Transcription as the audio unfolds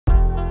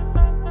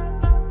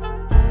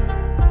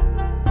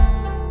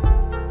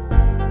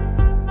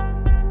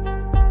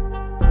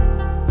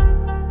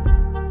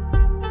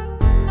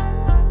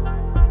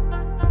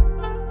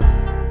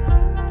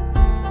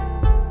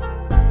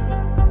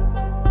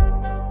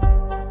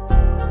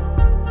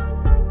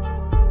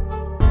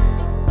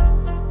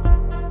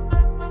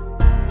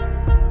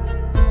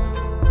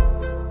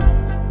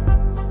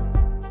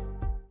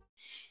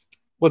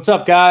What's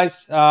up,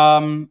 guys?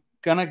 Gonna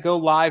go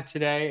live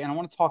today, and I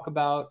want to talk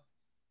about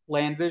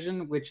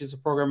LandVision, which is a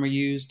program we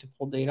use to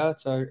pull data.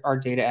 It's our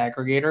data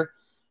aggregator.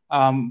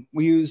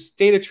 We use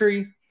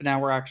DataTree, but now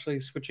we're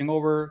actually switching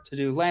over to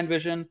do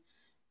LandVision.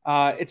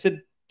 It's a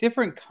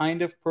different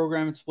kind of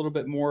program. It's a little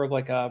bit more of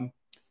like a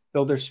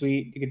builder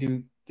suite. You could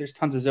do. There's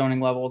tons of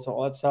zoning levels,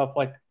 all that stuff.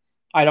 Like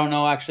I don't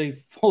know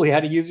actually fully how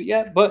to use it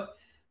yet, but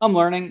I'm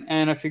learning,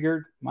 and I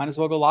figured might as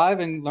well go live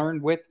and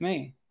learn with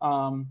me.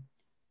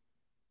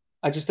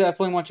 I just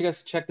definitely want you guys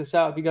to check this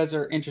out. If you guys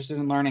are interested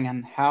in learning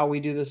on how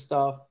we do this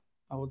stuff,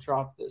 I will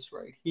drop this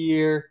right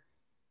here.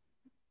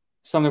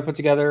 Sumner put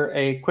together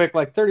a quick,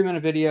 like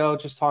 30-minute video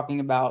just talking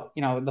about,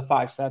 the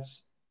 5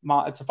 steps.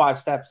 It's a 5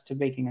 steps to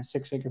making a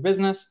 6-figure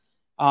business.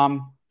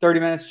 30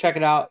 minutes, check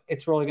it out.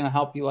 It's really going to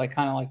help you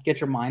kind of get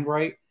your mind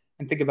right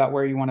and think about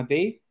where you want to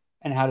be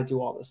and how to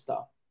do all this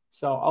stuff.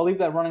 So I'll leave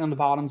that running on the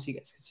bottom so you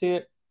guys can see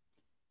it.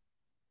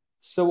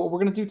 So what we're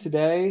going to do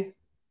today,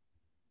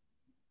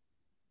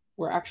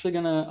 we're actually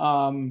going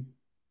to,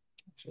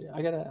 actually,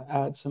 I got to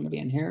add somebody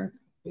in here.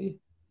 I'm going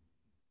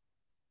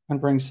to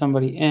bring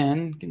somebody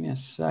in. Give me a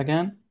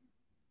second.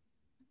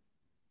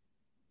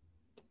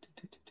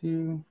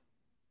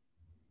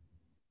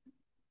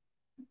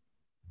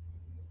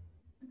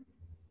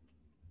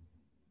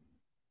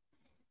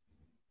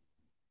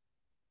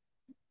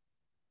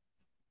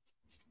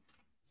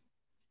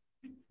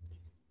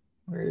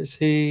 Where is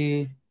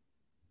he?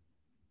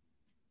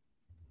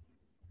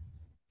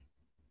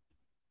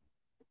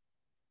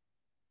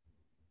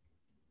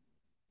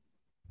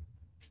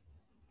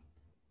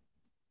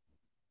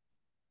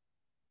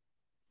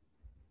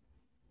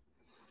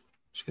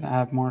 Just going to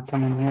have more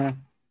come in here.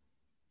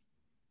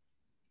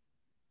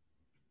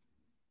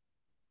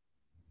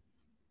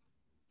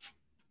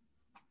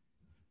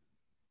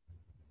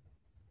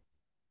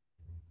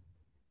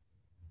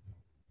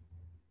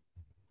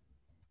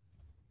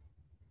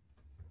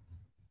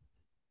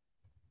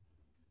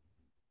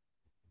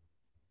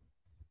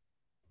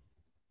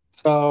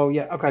 So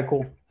yeah, okay,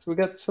 cool. So we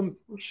got some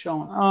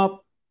showing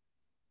up.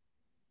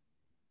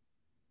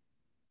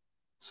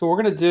 So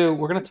we're going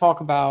to talk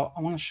about,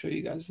 I want to show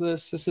you guys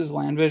this. This is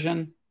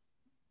LandVision.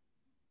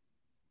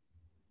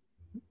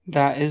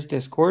 That is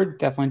Discord.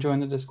 Definitely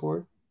join the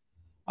Discord.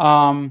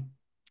 So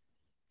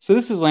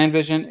this is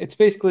LandVision. It's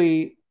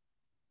basically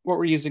what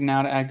we're using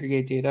now to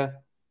aggregate data.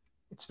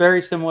 It's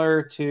very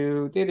similar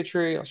to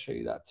DataTree. I'll show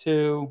you that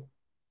too,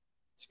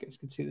 so you guys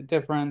can see the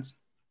difference.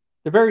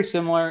 They're very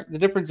similar. The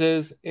difference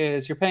is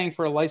you're paying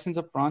for a license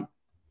up front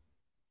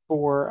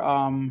for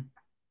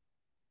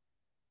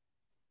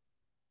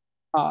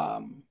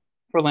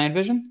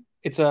LandVision.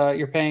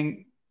 You're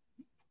paying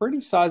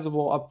pretty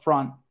sizable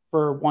upfront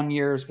for 1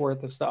 year's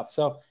worth of stuff.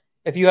 So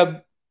if you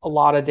have a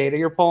lot of data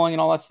you're pulling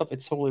and all that stuff,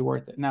 it's totally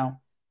worth it. Now,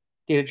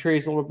 DataTree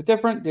is a little bit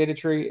different.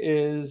 DataTree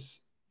is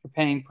you're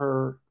paying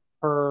per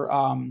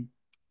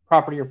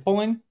property you're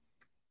pulling.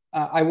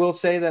 I will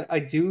say that I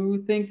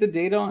do think the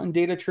data on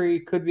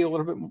DataTree could be a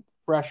little bit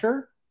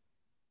fresher.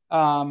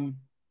 I've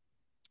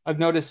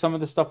noticed some of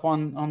the stuff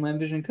on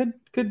LandVision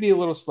could be a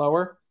little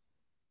slower,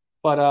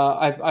 but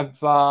I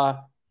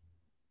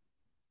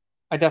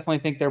definitely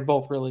think they're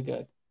both really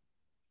good.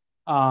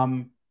 Let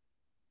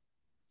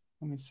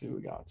me see what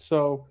we got.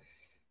 So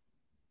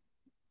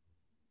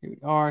here we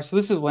are. So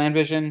this is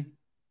LandVision.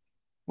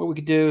 What we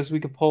could do is we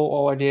could pull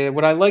all our data.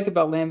 What I like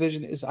about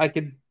LandVision is I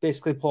could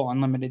basically pull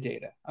unlimited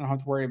data. I don't have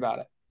to worry about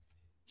it.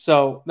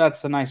 So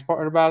that's the nice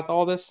part about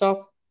all this stuff,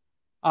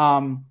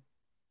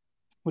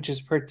 which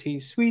is pretty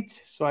sweet.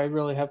 So I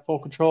really have full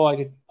control. I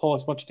could pull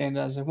as much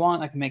data as I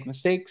want. I can make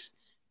mistakes.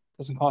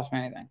 It doesn't cost me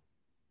anything.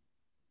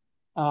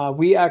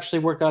 We actually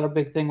worked out a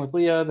big thing with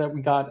LIA that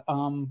we got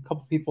a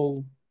couple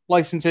people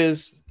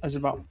licenses. There's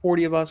about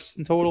 40 of us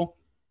in total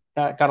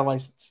that got a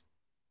license.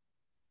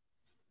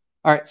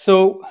 All right,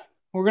 so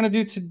what we're going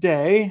to do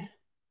today,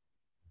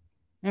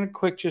 I'm going to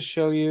quick just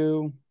show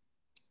you.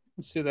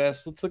 Let's do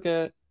this. Let's look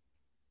at,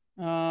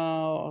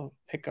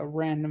 pick a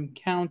random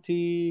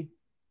county.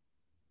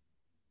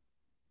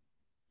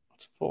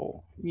 Let's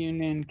pull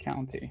Union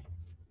County,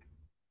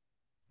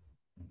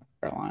 North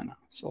Carolina.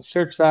 So I'll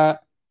search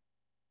that.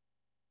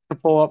 To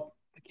pull up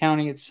the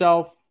county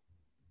itself.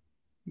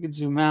 You could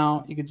zoom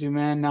out. You could zoom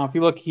in. Now, if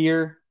you look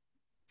here,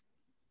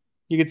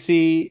 you could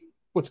see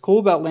what's cool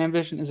about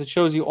LandVision is it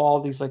shows you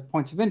all these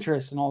points of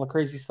interest and all the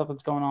crazy stuff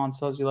that's going on. It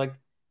shows you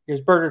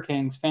here's Burger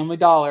King's, Family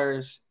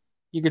Dollars.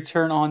 You could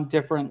turn on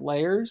different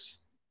layers.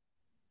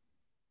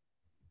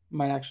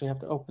 Might actually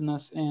have to open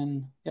this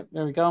in. Yep,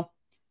 there we go.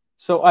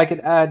 So I could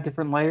add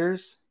different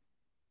layers.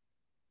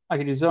 I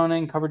could do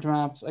zoning, coverage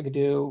maps. I could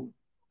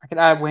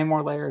add way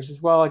more layers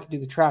as well. I could do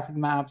the traffic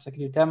maps. I could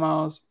do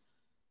demos.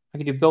 I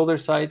could do builder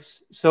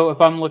sites. So if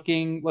I'm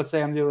looking, let's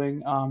say I'm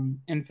doing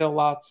infill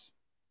lots,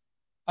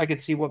 I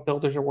could see what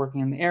builders are working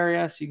in the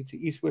area. So you can see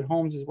Eastwood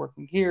Homes is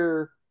working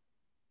here.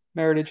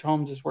 Meritage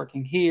Homes is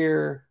working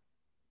here.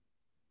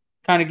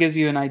 Kind of gives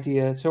you an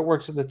idea. So it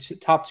works with the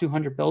top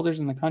 200 builders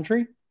in the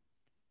country.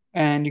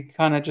 and you can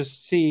kind of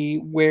just see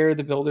where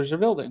the builders are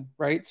building,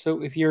 right?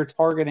 So if you're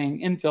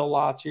targeting infill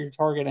lots, or you're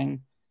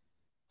targeting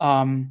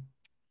um,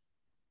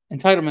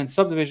 entitlements,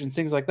 subdivisions,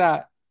 things like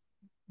that,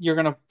 you're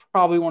going to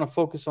probably want to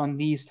focus on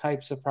these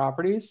types of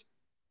properties,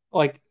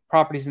 like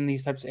properties in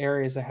these types of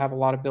areas that have a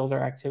lot of builder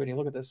activity.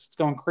 Look at this. It's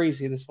going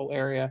crazy, this whole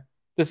area.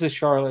 This is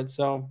Charlotte,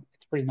 so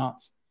it's pretty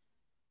nuts.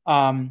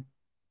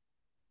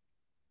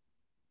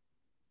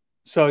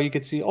 So you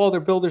could see all their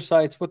builder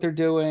sites, what they're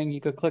doing. You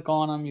could click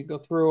on them, you go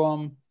through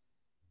them.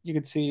 You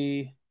could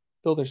see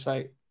builder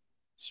site,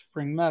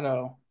 Spring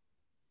Meadow.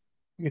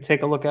 You could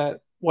take a look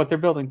at what they're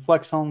building: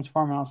 flex homes,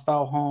 farmhouse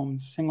style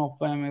homes, single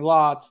family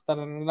lots,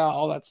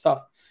 all that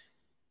stuff.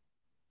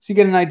 So you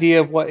get an idea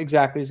of what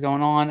exactly is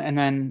going on. And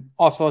then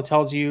also it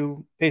tells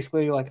you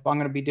basically, like, if I'm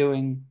going to be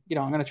doing,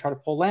 I'm going to try to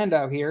pull land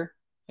out here.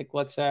 Like,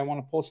 let's say I want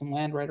to pull some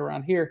land right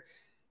around here.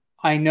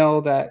 I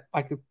know that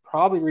I could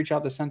probably reach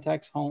out to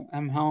Centex,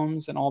 M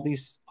Homes, and all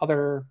these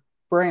other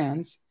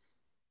brands,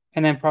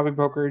 and then probably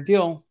broker a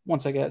deal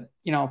once I get,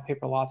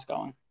 paper lots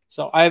going.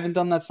 So I haven't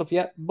done that stuff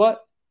yet,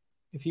 but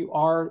if you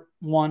are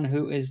one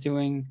who is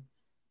doing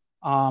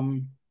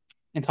entitlements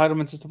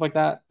and stuff like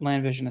that,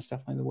 LandVision is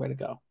definitely the way to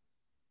go.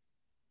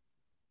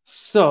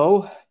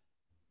 So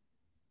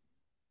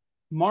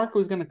Mark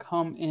was going to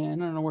come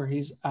in. I don't know where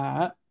he's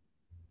at.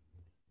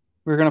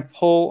 We're going to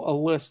pull a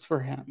list for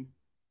him.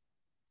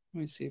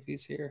 Let me see if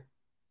he's here.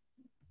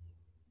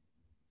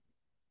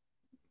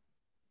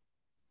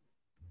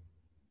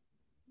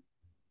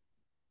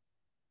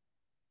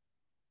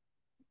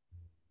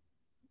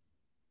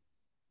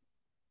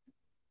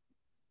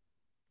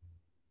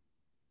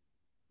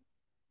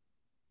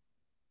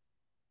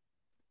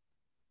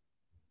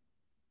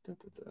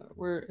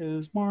 Where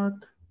is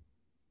Mark?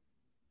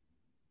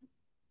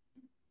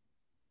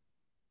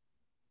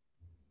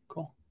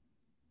 Cool.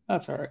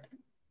 That's all right.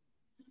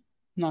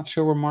 Not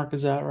sure where Mark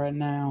is at right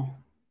now.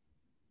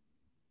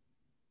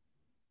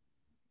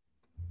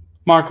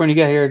 Mark, when you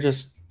get here,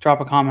 just drop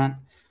a comment.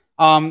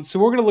 So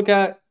we're going to look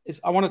at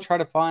I want to try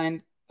to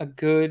find a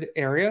good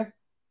area,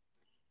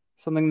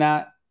 something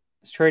that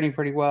is trading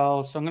pretty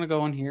well. So I'm going to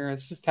go in here.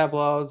 This is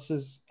Tableau. This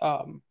is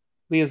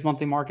LIA's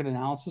monthly market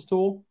analysis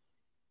tool.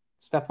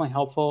 It's definitely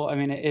helpful. I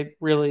mean, it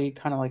really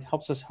kind of like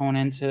helps us hone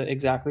into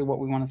exactly what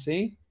we want to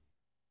see.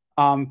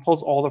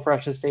 Pulls all the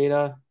freshest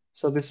data.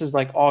 So this is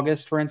like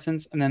August, for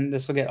instance, and then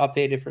this will get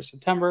updated for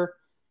September,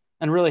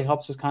 and really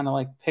helps us kind of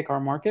like pick our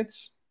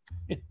markets.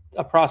 It's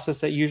a process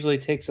that usually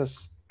takes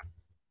us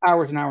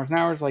hours and hours and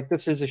hours. Like,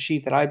 this is a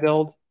sheet that I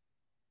build,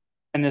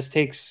 and this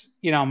takes,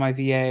 my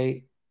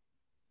VA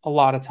a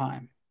lot of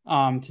time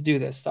to do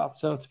this stuff.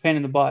 So it's a pain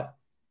in the butt.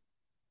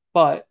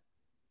 But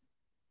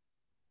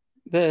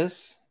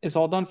this is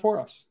all done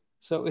for us.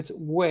 So it's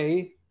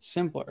way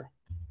simpler.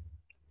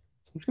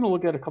 So I'm just going to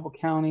look at a couple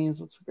counties.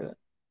 Let's look at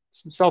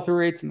some sell-through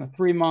rates in the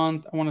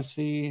 3-month. I want to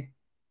see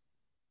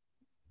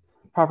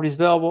properties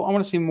available. I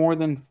want to see more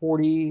than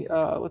 40.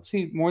 Let's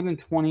see, more than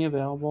 20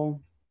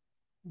 available.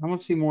 I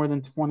want to see more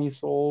than 20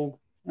 sold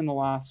in the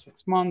last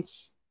 6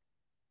 months.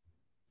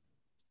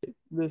 Take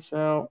this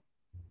out.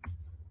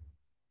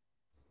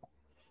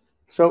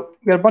 So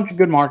we got a bunch of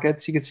good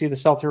markets. You can see the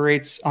sell-through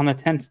rates on the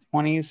 10 to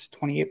 20s,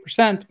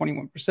 28%,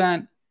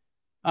 21%,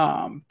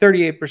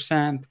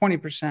 38%,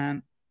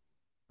 20%.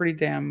 Pretty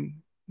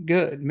damn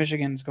good.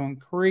 Michigan's going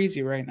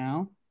crazy right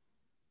now.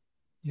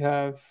 You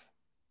have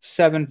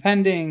 7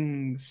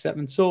 pending,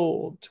 7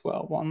 sold,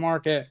 12 on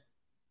market.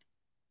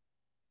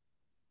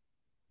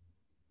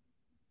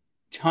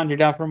 John, you're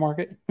down for a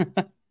market?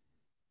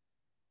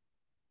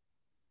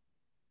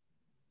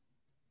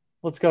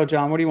 Let's go,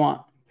 John. What do you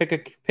want? Pick a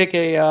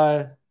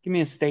give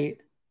me a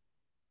state.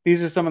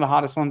 These are some of the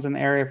hottest ones in the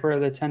area for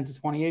the 10 to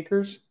 20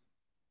 acres.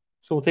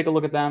 So we'll take a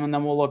look at them, and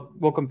then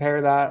we'll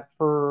compare that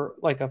for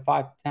like a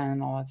 5 to 10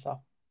 and all that stuff.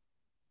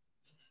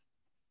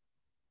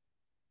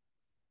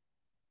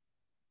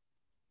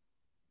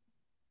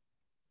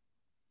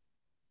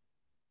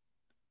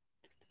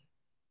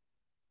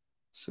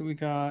 So we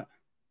go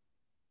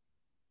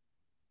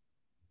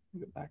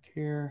back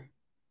here.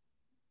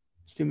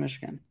 Let's do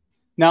Michigan.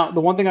 Now,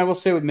 the one thing I will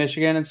say with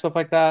Michigan and stuff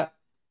like that,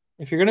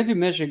 if you're going to do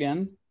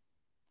Michigan,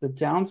 the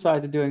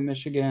downside to doing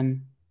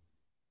Michigan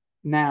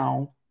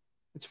now,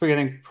 we're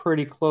getting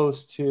pretty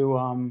close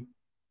to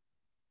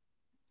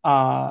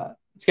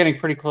it's getting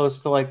pretty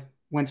close to like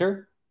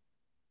winter.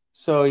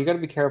 So you got to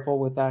be careful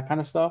with that kind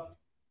of stuff.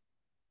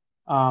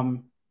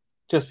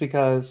 Just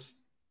because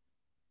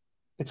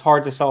it's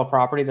hard to sell a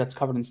property that's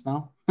covered in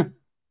snow. Let's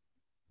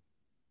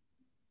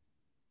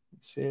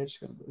see, I just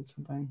got to do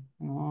something.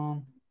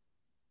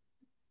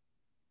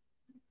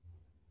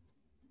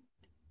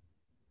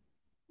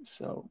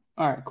 So,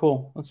 all right,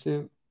 cool. Let's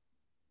do.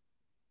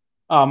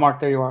 Mark,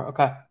 there you are.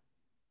 Okay,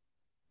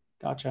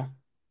 gotcha.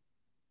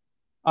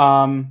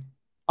 I'll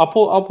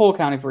pull a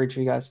county for each of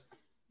you guys.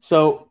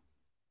 So,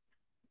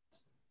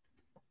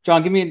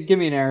 John, give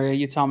me an area.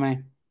 You tell me.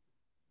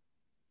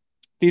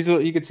 These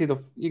are you can see the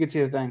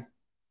thing.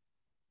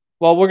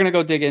 Well, we're gonna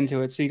go dig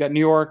into it. So you got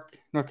New York,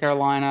 North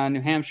Carolina,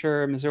 New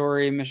Hampshire,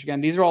 Missouri, Michigan.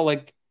 These are all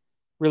like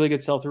really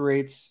good sell-through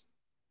rates.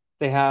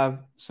 They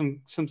have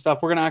some stuff.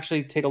 We're going to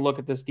actually take a look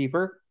at this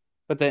deeper,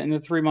 but in the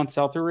 3-month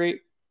sell-through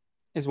rate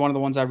is one of the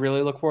ones I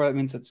really look for. That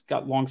means it's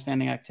got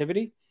long-standing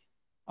activity.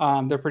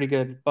 They're pretty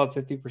good, above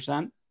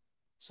 50%.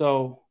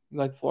 So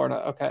like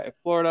Florida. Okay,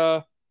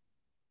 Florida,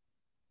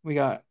 we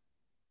got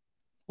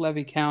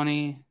Levy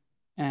County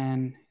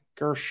and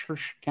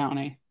Gershursh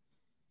County.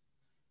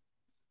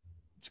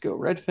 Let's go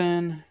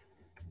Redfin.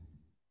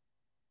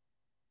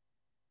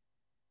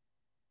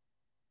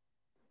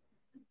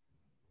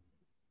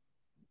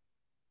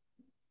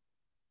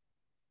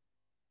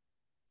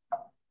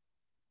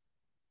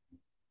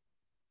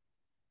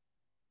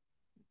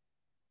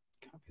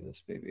 Copy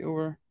this baby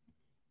over.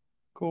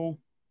 Cool.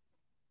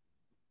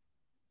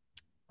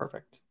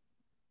 Perfect.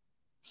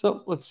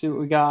 So let's see what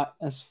we got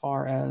as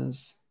far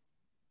as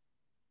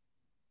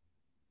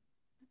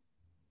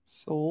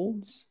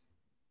solds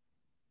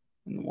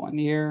in the 1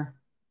 year.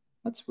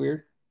 That's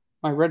weird.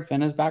 My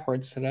Redfin is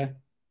backwards today.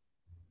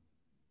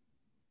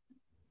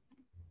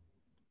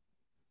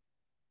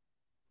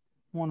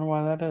 Wonder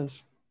why that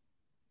is.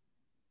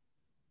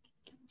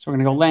 So we're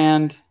going to go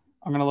land.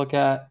 I'm going to look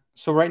at,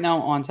 so right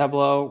now on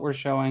Tableau, we're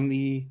showing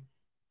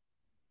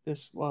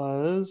this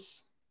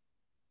was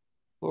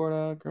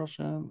Florida,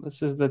 Gershursh.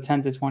 This is the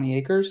 10 to 20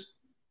 acres.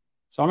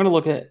 So I'm going to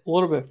look at a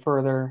little bit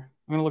further.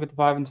 I'm going to look at the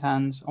 5 and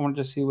 10s. I want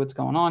to just see what's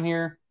going on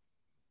here.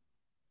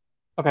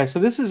 Okay, so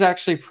this is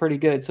actually pretty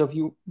good. So if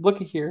you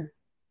look at here,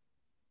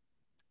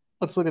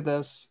 let's look at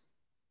this.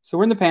 So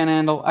we're in the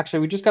Panhandle. Actually,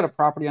 we just got a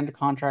property under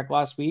contract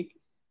last week,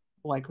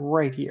 like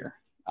right here.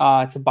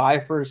 It's a buy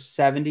for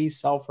 70,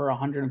 sell for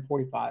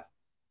 145.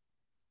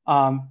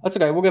 That's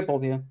okay. We'll get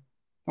both of you.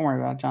 Don't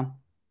worry about it, John.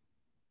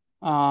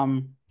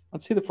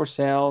 Let's see the for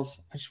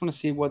sales. I just want to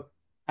see what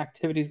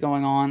activity is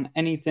going on.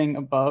 Anything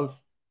above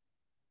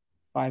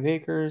 5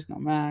 acres, no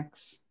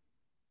max.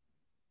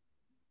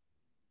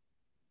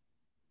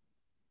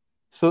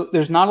 So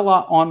there's not a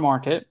lot on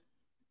market.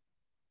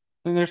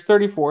 And there's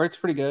 34. It's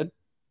pretty good.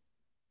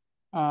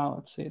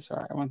 Let's see.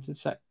 Sorry, I went to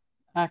set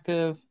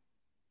active.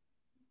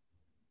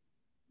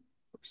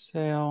 For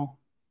sale.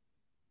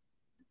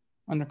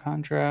 Under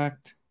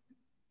contract.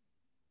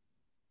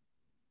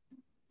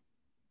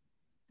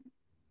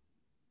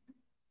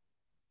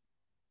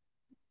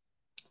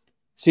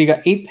 So you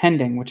got 8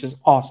 pending, which is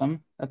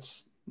awesome.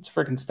 It's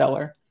freaking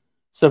stellar.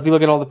 So if you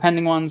look at all the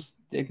pending ones,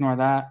 ignore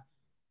that.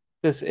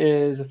 This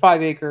is a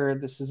 5 acre.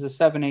 This is a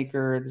 7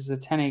 acre. This is a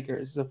 10 acre.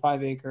 This is a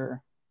 5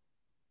 acre.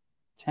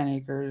 10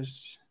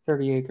 acres,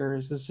 30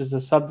 acres. This is a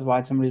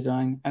subdivide somebody's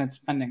doing, and it's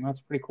pending. That's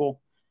pretty cool.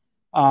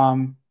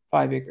 5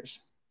 acres.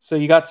 So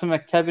you got some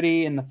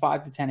activity in the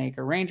 5 to 10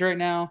 acre range right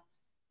now,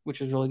 which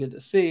is really good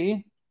to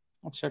see.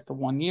 Let's check the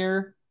 1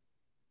 year.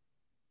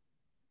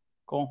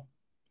 Cool.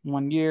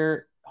 1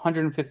 year,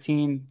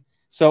 115.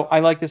 So I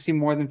like to see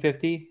more than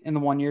 50 in the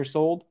 1 year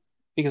sold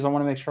because I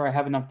want to make sure I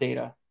have enough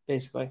data,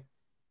 basically.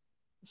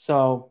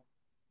 So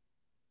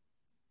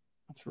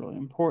that's really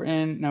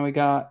important. Now we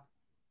got,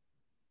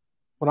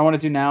 what I want to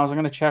do now is I'm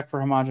going to check for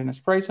homogeneous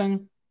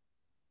pricing.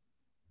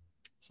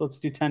 So let's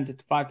do 10 to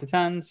 5 to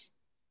 10s.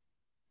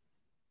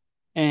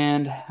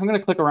 And I'm going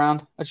to click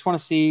around. I just want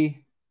to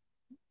see,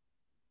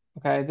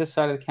 okay, this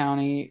side of the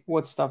county,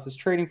 what stuff is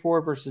trading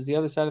for versus the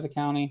other side of the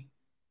county.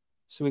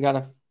 So we got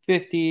a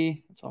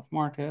 50. It's off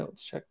market.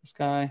 Let's check this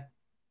guy.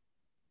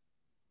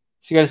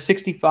 So you got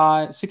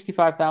a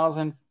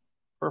 65,000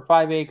 for a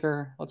 5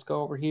 acre. Let's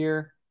go over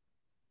here.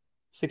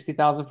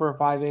 60,000 for a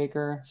 5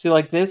 acre. See,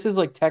 like this is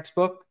like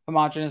textbook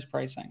homogeneous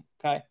pricing.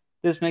 Okay.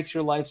 This makes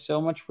your life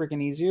so much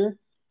freaking easier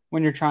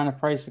when you're trying to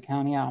price the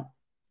county out.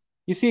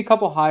 You see a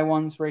couple high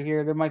ones right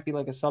here. There might be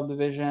like a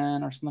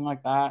subdivision or something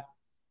like that.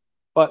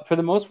 But for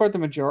the most part, the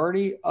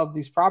majority of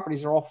these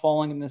properties are all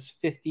falling in this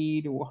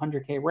 50 to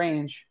 100K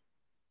range.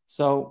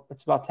 So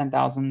it's about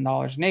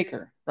 $10,000 an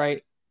acre,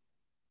 right?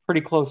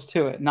 Pretty close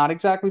to it. Not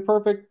exactly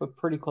perfect, but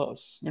pretty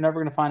close. You're never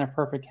going to find a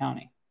perfect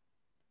county,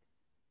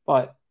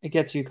 but it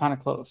gets you kind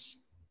of close.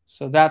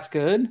 So that's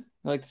good.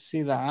 I like to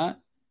see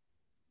that.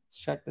 Let's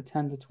check the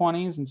 10 to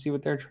 20s and see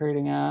what they're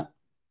trading at.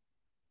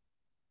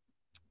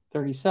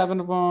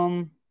 37 of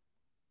them.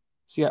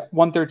 So you got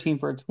 113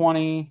 for a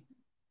 20.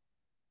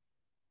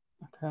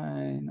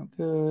 Okay, no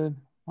good.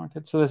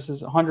 Market. So this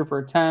is 100 for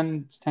a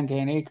 10. It's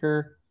 10K an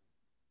acre.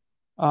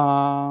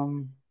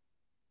 10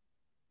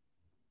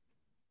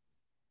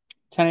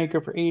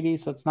 acre for 80,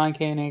 so it's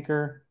 9K an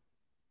acre.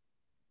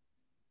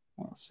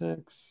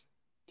 106.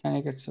 10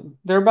 acres. So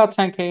they're about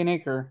 10K an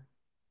acre.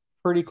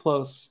 Pretty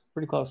close.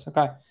 Pretty close.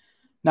 Okay.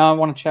 Now I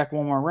want to check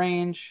one more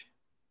range.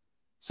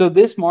 So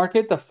this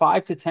market, the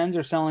 5 to 10s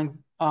are selling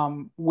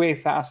way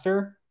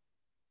faster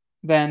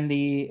than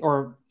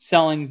or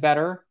selling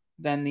better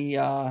than the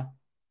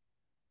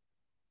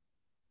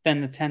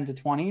 10 to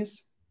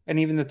 20s. And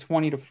even the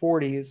 20 to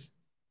 40s,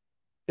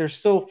 there's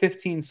still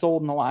 15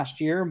 sold in the last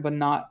year, but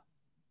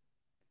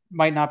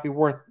might not be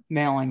worth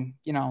mailing,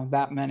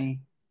 that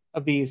many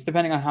of these,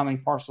 depending on how many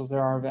parcels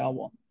there are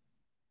available.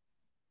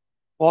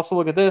 We'll also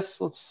look at this.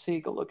 Let's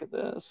take a look at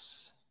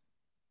this.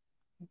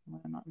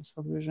 Not in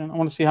subdivision. I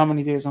want to see how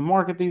many days on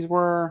market these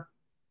were.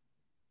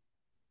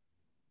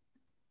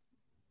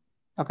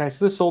 Okay,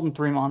 so this sold in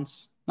 3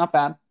 months. Not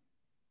bad.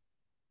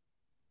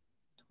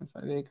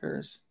 25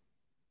 acres.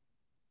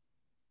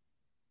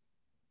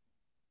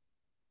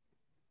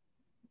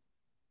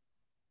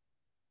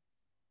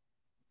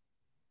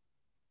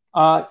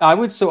 I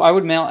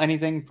would mail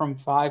anything from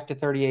 5 to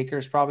 30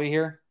 acres probably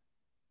here.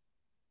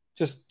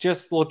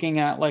 Just looking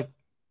at like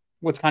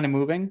what's kind of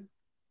moving.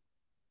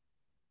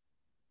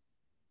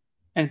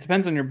 And it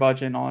depends on your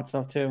budget and all that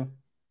stuff too.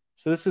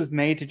 So this is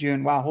May to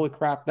June. Wow, holy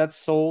crap. That's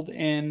sold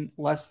in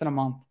less than a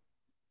month.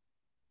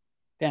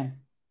 Damn.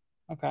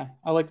 Okay.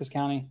 I like this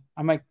county.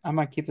 I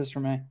might keep this for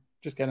May.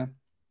 Just kidding.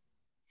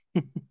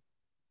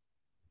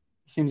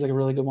 Seems like a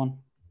really good one.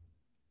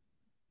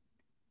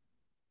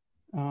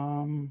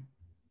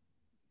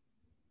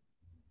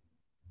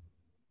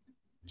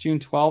 June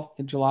 12th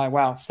to July.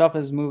 Wow, stuff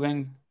is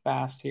moving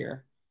fast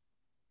here.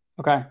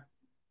 Okay.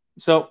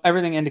 So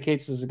everything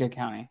indicates this is a good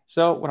county.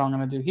 So what I'm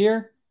going to do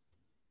here,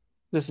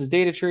 this is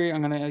data tree.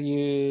 I'm going to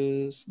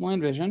use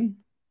LandVision.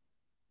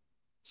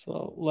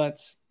 So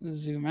let's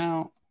zoom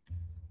out.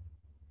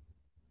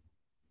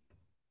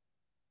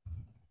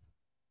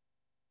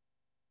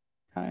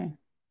 Okay.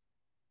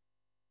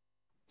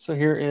 So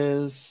here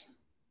is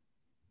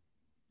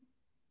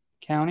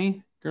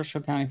county,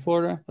 Gershall County,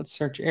 Florida. Let's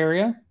search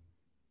area.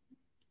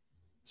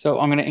 So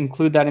I'm going to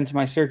include that into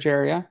my search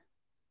area.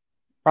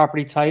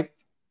 Property type,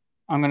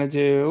 I'm going to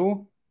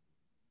do,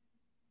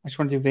 I just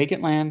want to do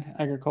vacant land,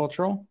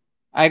 agricultural.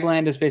 Ag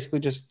land is basically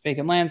just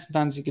vacant land.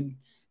 Sometimes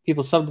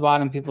people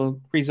subdivide them,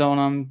 people rezone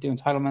them, do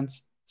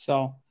entitlements.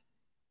 So,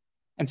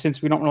 and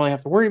since we don't really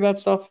have to worry about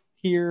stuff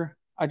here,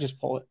 I just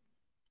pull it.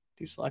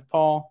 Deselect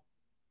all.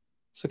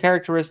 So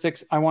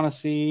characteristics, I want to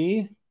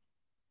see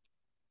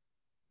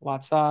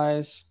lot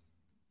size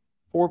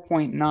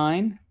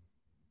 4.9.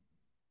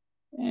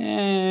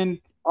 And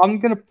I'm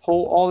going to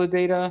pull all the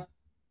data.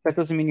 That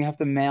doesn't mean you have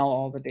to mail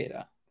all the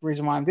data. The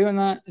reason why I'm doing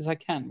that is I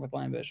can with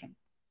LandVision. It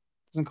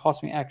doesn't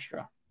cost me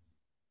extra.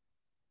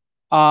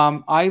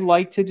 I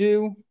like to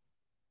do,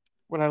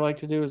 what I like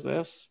to do is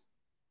this.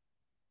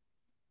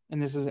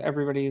 And this is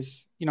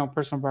everybody's,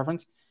 personal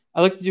preference.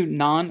 I like to do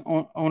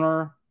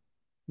non-owner,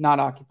 not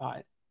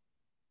occupied.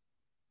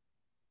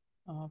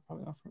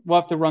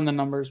 We'll have to run the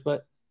numbers,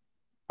 but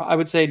I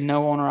would say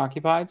no owner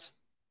occupieds.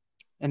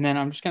 And then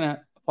I'm just going to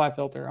apply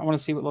filter. I want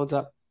to see what loads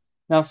up.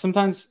 Now,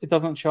 sometimes it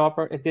doesn't show up.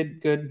 It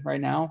did good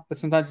right now, but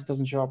sometimes it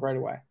doesn't show up right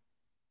away.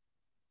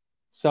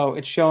 So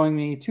it's showing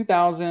me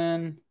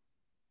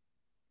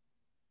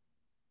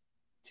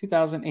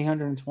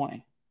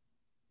 2,820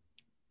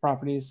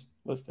 properties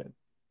listed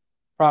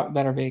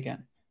that are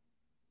vacant.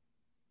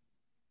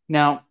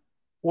 Now,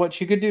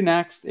 what you could do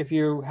next, if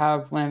you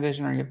have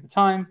LandVision or you have the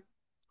time,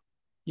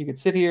 you could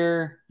sit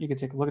here, you could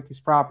take a look at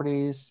these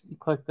properties, you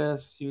click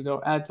this, you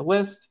go add to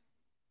list.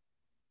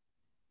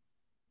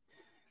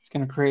 It's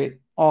going to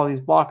create all these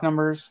block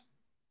numbers.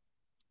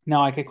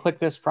 Now I could click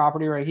this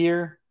property right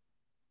here,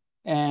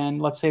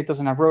 and let's say it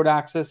doesn't have road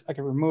access, I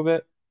can remove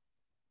it.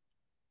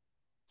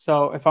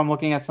 So if I'm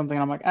looking at something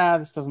and I'm like,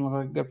 this doesn't look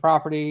like a good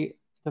property, it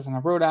doesn't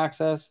have road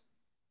access,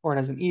 or it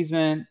has an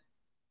easement,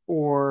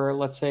 or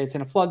let's say it's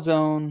in a flood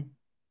zone,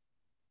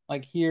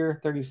 like here,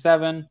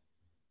 37,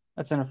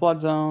 that's in a flood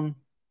zone.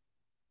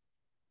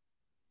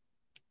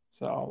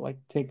 So I'll like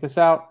take this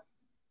out.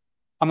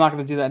 I'm not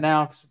going to do that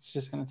now because it's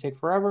just going to take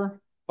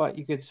forever, but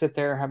you could sit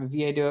there, have a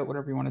VA do it,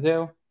 whatever you want to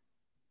do,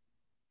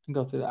 and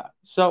go through that.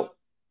 So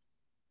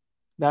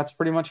that's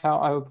pretty much how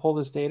I would pull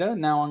this data.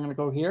 Now I'm going to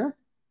go here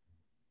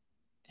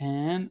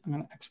and I'm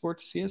going to export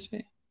to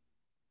CSV.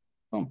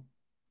 Boom.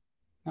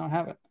 Now I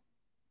have it.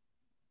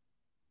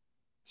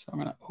 So I'm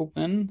going to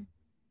open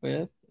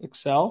with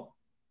Excel.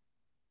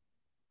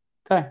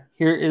 Okay,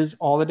 here is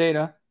all the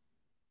data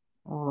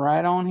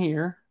right on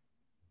here.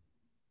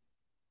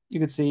 You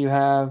can see you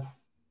have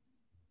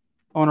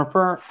owner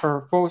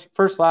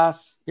first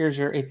last. Here's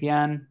your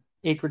APN,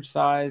 acreage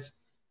size.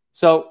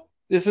 So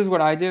this is what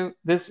I do.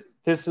 This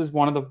is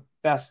one of the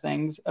best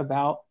things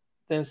about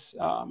this.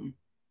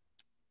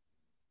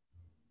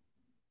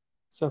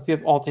 So if you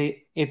have alt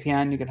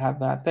APN, you could have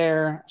that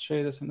there. I'll show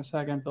you this in a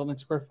second. Building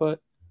square foot.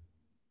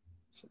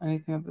 So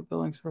anything of the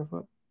building square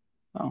foot.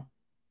 Oh,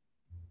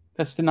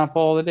 this did not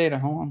pull all the data.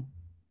 Hold on.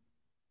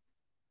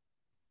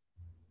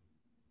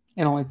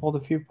 It only pulled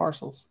a few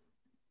parcels.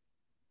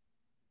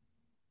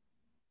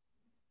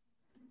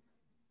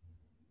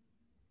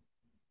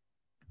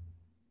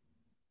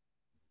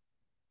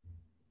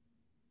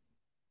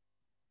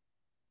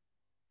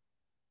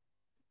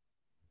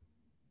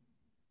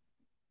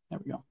 There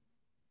we go.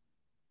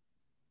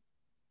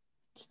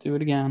 Let's do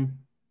it again.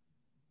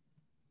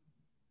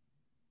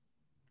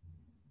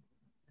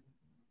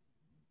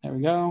 There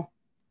we go.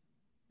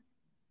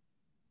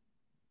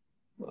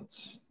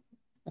 Let's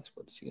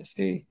export to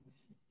CSV.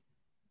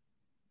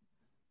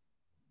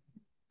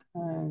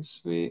 Okay,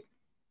 sweet.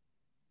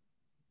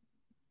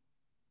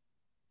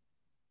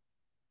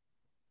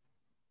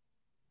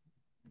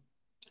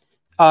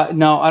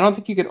 No, I don't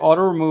think you could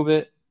auto remove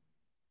it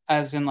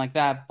as in like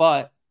that,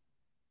 but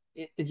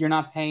you're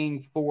not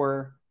paying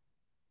for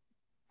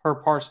per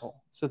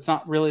parcel. So it's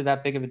not really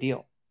that big of a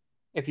deal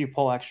if you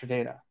pull extra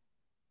data.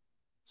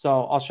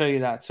 So I'll show you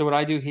that. So what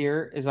I do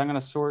here is I'm going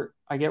to sort,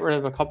 I get rid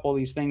of a couple of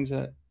these things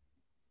that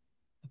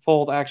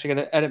fold. I actually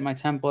got to edit my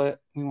template.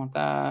 We want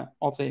that.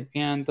 Alt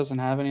APN doesn't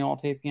have any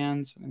Alt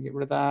APNs. So I'm going to get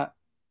rid of that.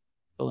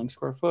 Building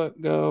square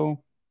foot,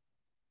 go.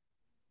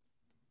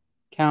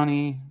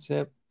 County,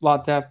 zip,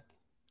 lot depth,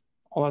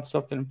 all that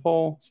stuff didn't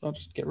pull. So I'll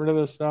just get rid of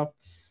this stuff.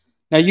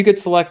 Now you could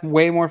select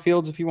way more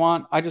fields if you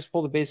want. I just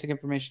pull the basic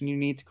information you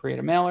need to create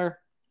a mailer.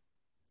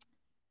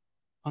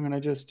 I'm going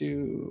to just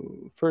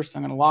do, first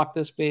I'm going to lock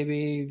this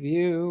baby,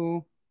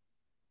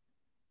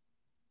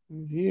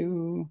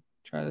 view,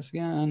 try this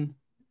again,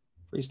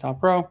 freeze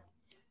top row.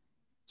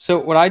 So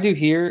what I do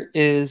here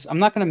is I'm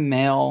not going to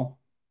mail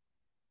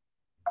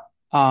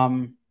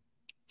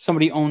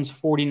somebody owns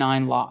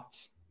 49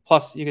 lots.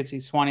 Plus you can see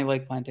Swanee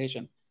Lake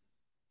Plantation,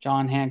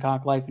 John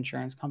Hancock Life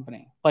Insurance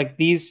Company. Like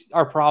these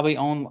are probably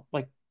owned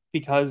like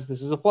because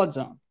this is a flood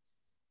zone.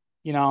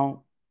 You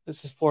know,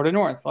 this is Florida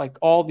North. Like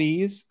all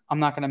these, I'm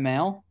not going to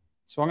mail.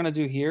 So what I'm going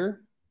to do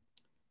here,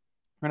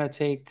 I'm going to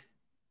take,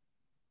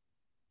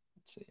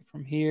 let's see,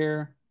 from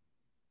here,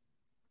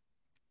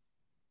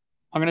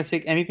 I'm going to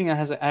take anything that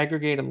has an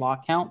aggregated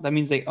lot count. That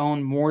means they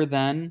own more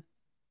than,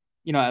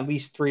 you know, at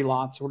least 3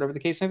 lots or whatever the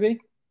case may be.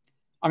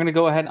 I'm going to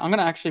go ahead. I'm going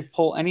to actually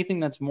pull anything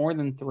that's more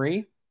than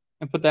 3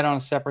 and put that on a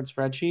separate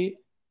spreadsheet.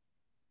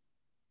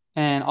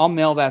 And I'll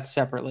mail that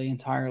separately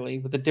entirely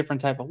with a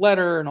different type of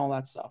letter and all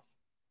that stuff.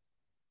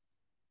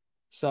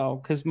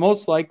 So, because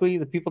most likely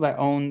the people that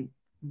own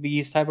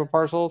these type of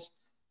parcels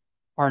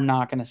are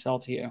not going to sell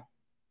to you.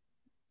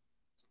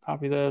 So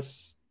copy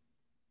this,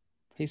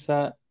 paste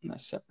that in a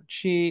separate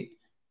sheet.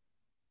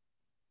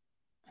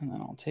 And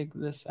then I'll take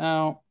this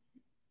out.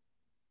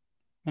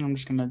 And I'm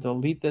just going to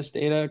delete this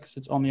data because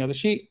it's on the other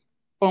sheet.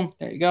 Boom,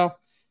 there you go.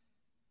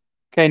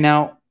 Okay,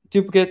 now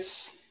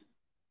duplicates.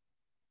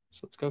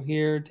 So let's go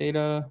here,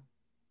 data,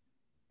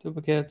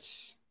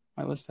 duplicates.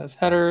 My list has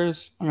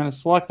headers. I'm going to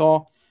select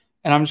all,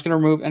 and I'm just going to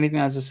remove anything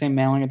that has the same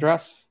mailing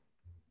address.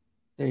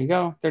 There you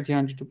go.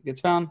 1,300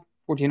 duplicates found.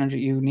 1,400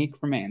 unique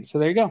remain. So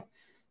there you go.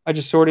 I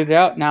just sorted it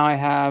out. Now I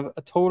have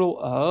a total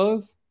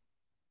of,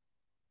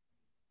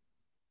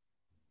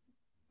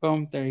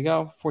 boom, there you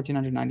go,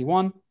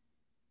 1,491.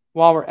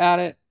 While we're at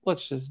it,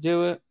 let's just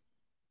do it.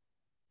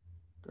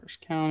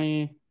 Gersh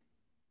County.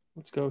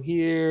 Let's go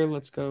here.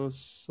 Let's go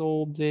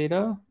sold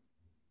data.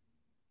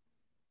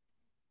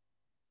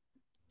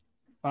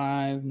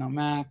 5, no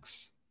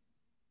max.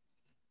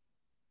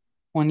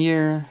 1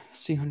 year,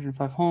 see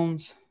 105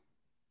 homes.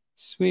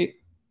 Sweet.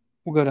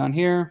 We'll go down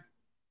here.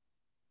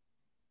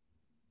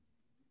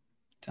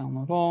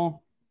 Download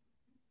all.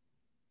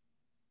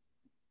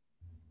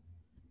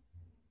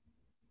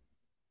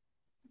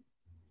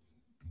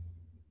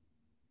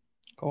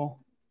 Cool.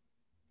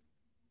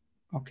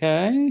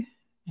 Okay.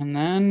 And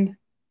then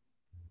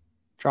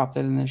drop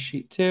that in this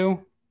sheet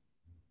too.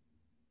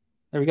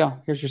 There we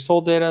go. Here's your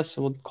sold data.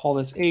 So we'll call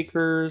this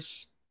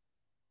acres.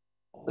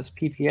 Call this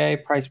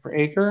PPA, price per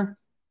acre.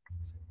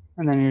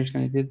 And then you're just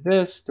going to do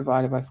this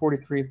divided by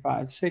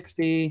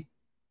 43,560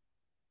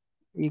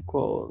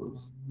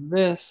 equals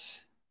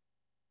this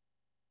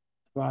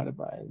divided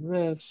by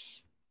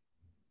this.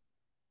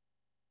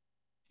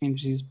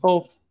 Change these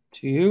both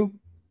to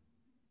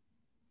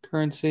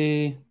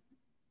currency.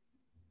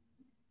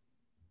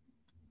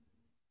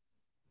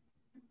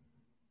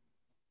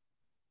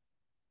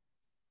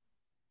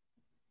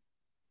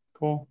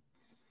 Cool.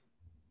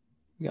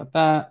 We got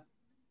that.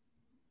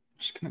 I'm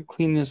just going to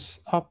clean this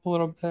up a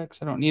little bit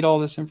because I don't need all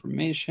this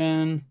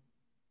information.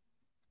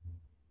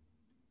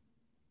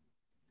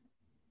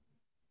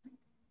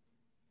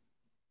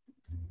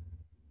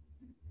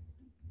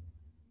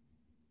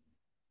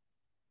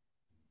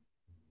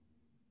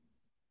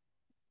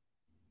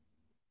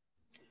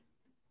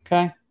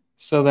 Okay,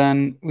 so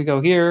then we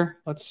go here.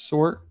 Let's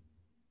sort.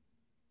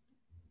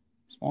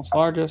 Smallest,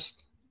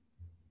 largest.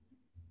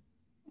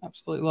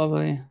 Absolutely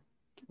lovely.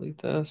 Delete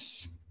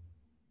this.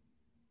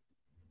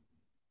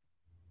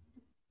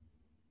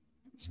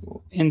 So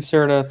we'll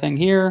insert a thing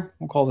here.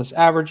 We'll call this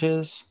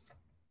averages.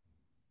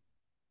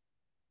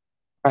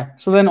 Okay,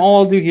 so then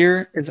all I'll do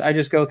here is I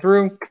just go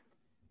through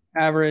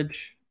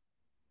average,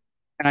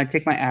 and I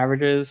take my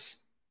averages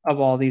of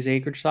all these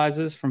acreage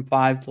sizes from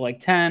 5 to like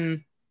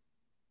 10,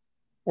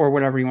 or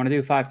whatever you want to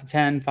do, 5 to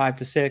 10, 5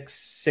 to 6,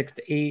 6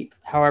 to 8,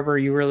 however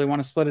you really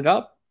want to split it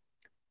up.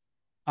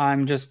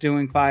 I'm just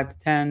doing 5 to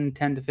 10,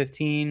 10 to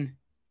 15,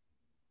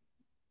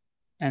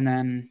 and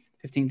then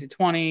 15 to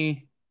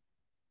 20.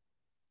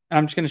 And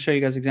I'm just going to show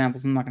you guys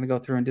examples. I'm not going to go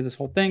through and do this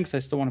whole thing because I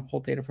still want to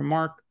pull data from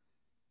Mark.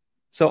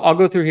 So I'll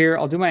go through here.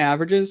 I'll do my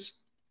averages.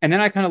 And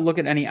then I kind of look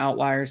at any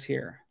outliers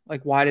here.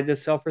 Like, why did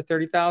this sell for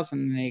 30,000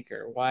 an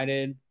acre? Why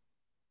did,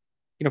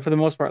 you know, for the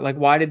most part, like,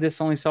 why did this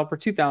only sell for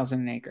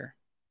 2,000 an acre?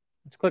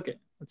 Let's click it.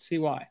 Let's see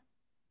why.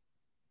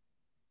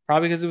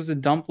 Probably because it was a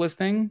dump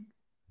listing.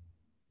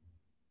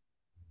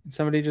 And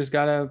somebody just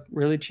got a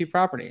really cheap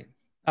property.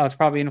 Oh, it's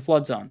probably in a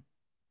flood zone.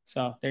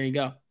 So there you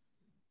go.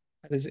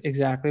 That is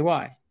exactly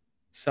why.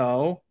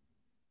 So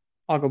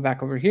I'll go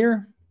back over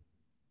here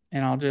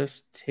and I'll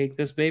just take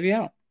this baby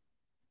out.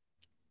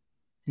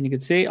 And you can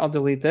see I'll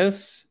delete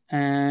this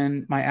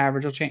and my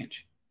average will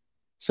change.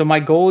 So my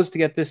goal is to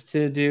get this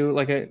to do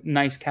like a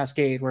nice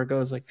cascade where it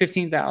goes like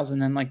 15,000,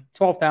 then like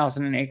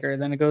 12,000 an acre.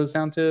 Then it goes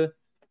down to,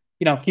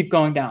 keep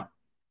going down.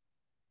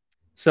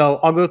 So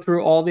I'll go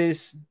through all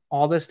this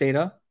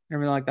data,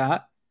 everything like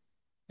that.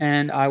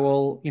 And I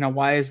will,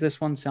 why is this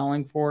one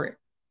selling for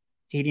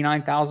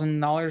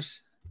 $89,000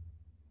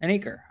 an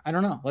acre? I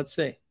don't know. Let's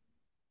see.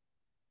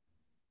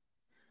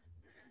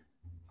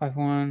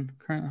 5-1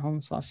 current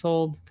homes last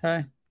sold.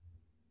 Okay.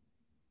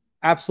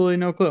 Absolutely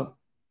no clue.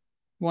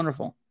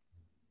 Wonderful.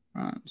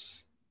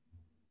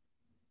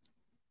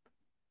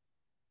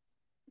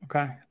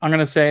 Okay. I'm going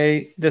to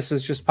say this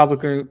is just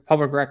public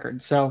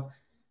record. So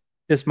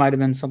this might have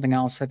been something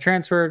else that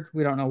transferred.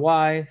 We don't know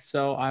why.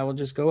 So I will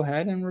just go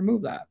ahead and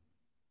remove that.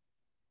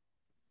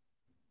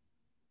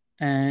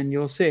 And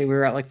you'll see we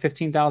were at like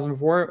 15,000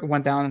 before. It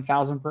went down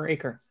 1,000 per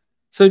acre.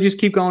 So just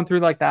keep going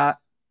through like that.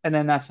 And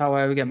then that's how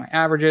I would get my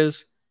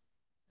averages.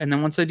 And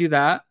then once I do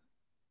that,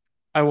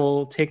 I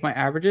will take my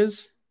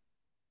averages,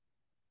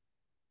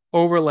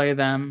 overlay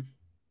them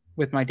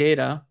with my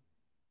data,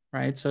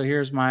 right? So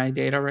here's my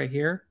data right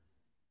here.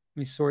 Let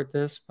me sort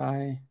this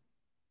by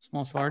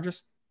smallest to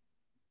largest.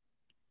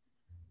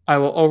 I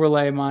will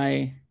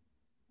overlay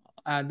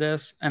add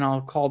this, and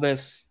I'll call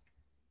this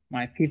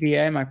my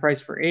PPA, my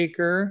price per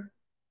acre.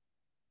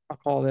 I'll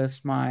call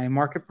this my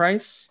market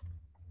price.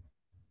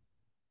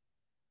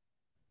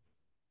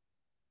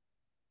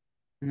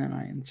 And then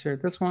I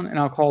insert this one, and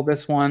I'll call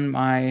this one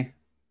my,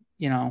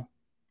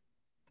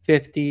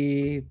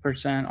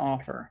 50%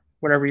 offer,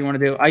 whatever you want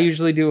to do. I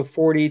usually do a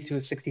 40 to a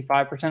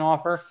 65%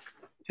 offer,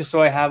 just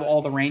so I have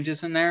all the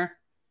ranges in there.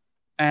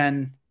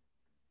 And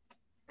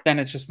then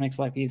it just makes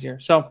life easier.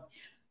 So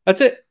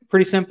that's it.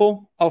 Pretty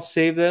simple. I'll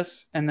save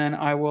this, and then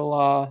I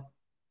will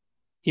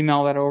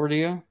email that over to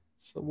you.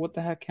 So what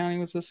the heck county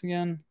was this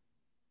again?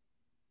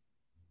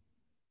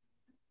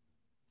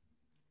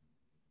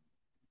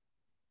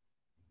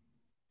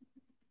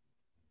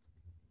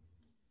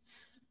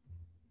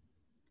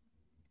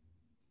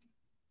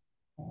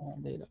 All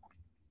data.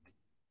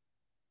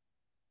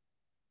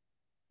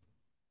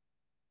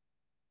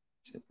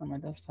 Save on my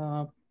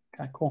desktop.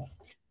 Okay, cool.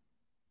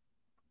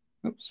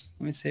 Oops.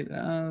 Let me save it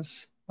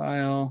as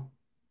file.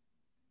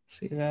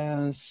 Save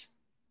as.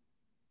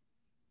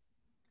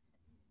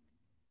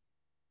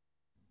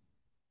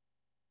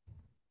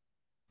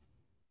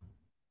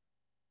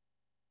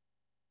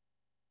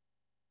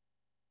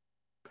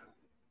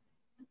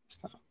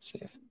 Stop.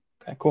 Save.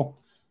 Okay, cool.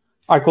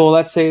 All right, cool.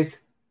 That's saved.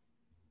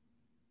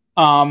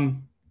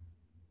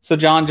 So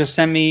John, just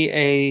send me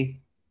a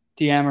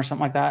DM or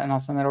something like that, and I'll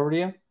send that over to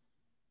you.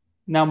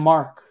 Now,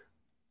 Mark,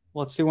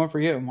 let's do one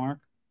for you, Mark.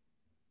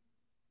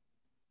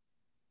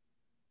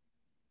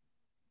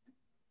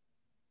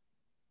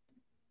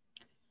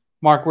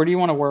 Mark, where do you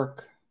want to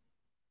work?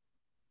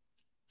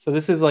 So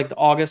this is like the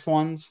August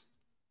ones.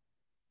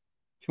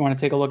 If you want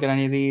to take a look at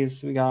any of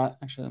these, we got,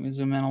 actually, let me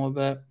zoom in a little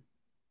bit.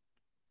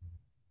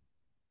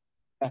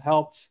 That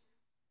helps.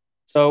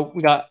 So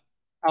we got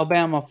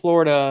Alabama,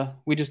 Florida.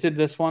 We just did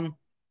this one.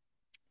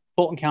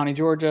 Fulton County,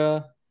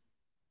 Georgia.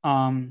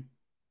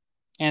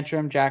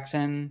 Antrim,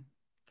 Jackson,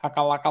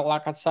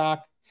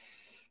 Kakalaka-Lakasak.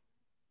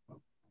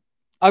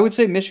 I would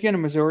say Michigan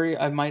and Missouri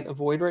I might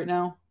avoid right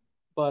now,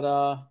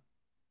 but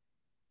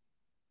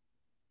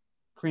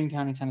Greene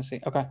County,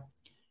 Tennessee. Okay.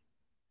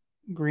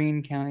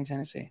 Greene County,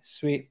 Tennessee.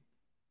 Sweet.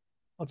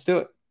 Let's do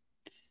it.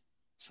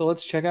 So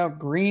let's check out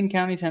Greene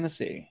County,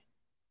 Tennessee.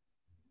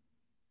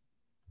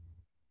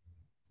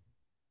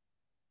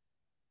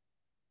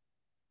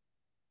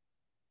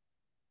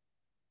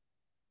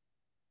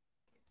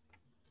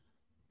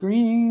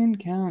 Greene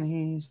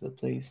County's the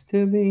place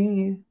to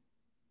be.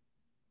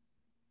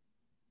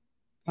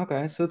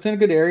 Okay, so it's in a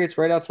good area. It's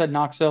right outside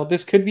Knoxville.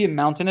 This could be a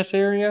mountainous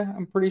area,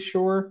 I'm pretty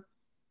sure.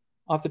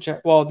 I'll have to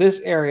check. Well, this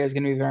area is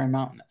going to be very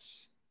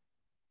mountainous.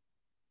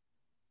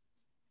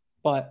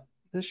 But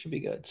this should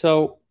be good.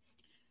 So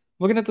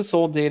looking at the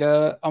sold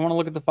data, I want to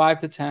look at the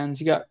 5 to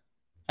 10s. You got,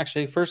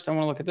 actually, first I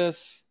want to look at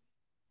this.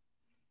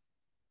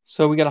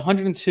 So we got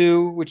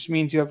 102, which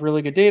means you have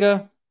really good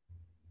data.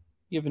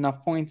 You have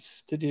enough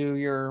points to do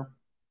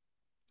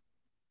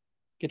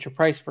get your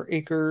price per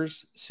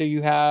acres. So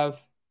you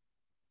have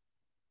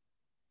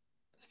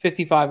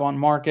 55 on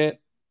market.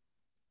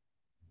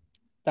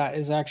 That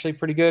is actually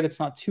pretty good. It's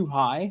not too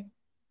high,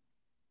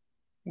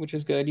 which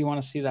is good. You want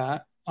to see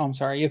that. Oh, I'm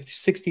sorry. You have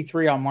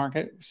 63 on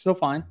market. Still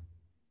fine.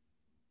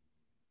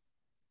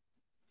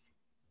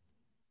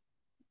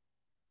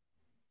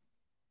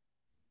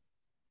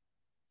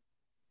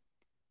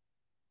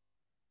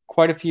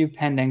 Quite a few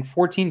pending.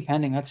 14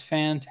 pending. That's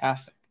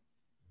fantastic.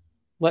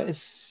 Let's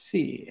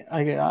see.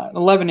 I got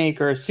 11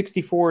 acre, a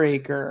 64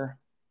 acre,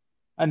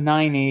 a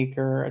 9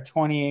 acre, a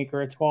 20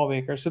 acre, a 12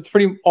 acre. So it's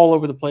pretty all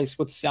over the place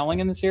what's selling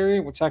in this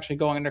area, what's actually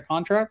going under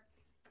contract.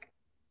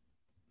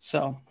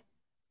 So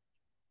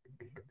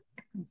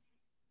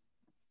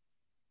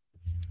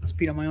let's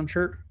beat on my own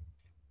shirt.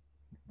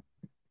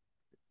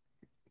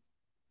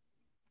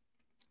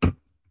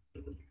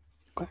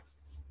 Okay.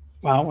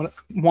 Wow, what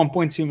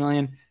 1.2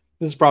 million.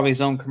 This is probably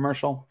his own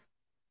commercial.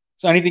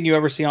 So anything you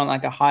ever see on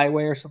like a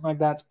highway or something like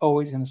that's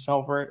always going to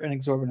sell for an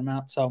exorbitant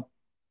amount. So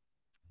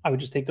I would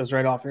just take those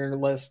right off your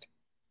list.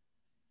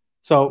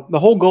 So the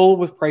whole goal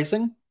with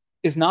pricing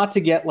is not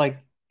to get like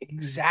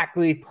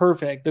exactly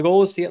perfect. The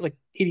goal is to get like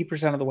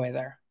 80% of the way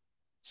there.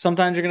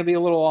 Sometimes you're going to be a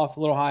little off, a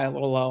little high, a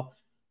little low.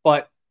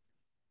 But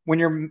when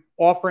you're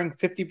offering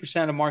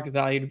 50% of market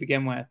value to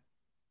begin with,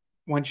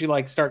 once you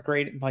like start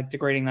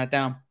degrading that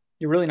down,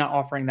 you're really not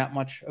offering that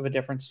much of a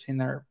difference between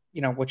their,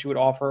 what you would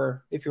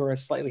offer if you were a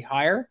slightly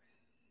higher.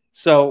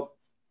 So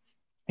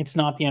it's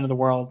not the end of the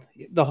world.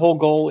 The whole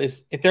goal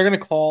is if they're going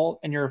to call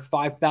and you're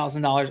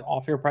 $5,000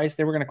 off your price,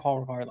 they were going to call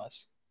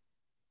regardless.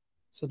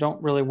 So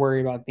don't really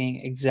worry about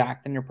being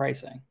exact in your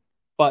pricing.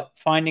 But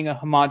finding a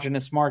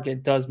homogeneous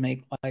market does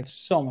make life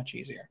so much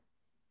easier.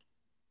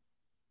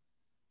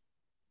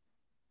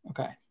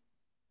 Okay.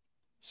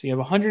 So you have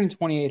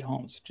 128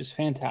 homes, which is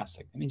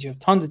fantastic. That means you have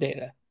tons of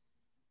data.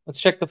 Let's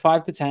check the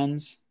 5 to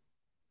 10s.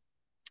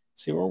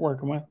 See what we're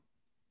working with.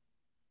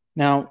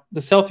 Now,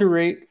 the sell-through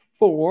rate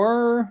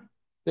for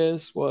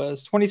this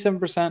was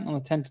 27% on the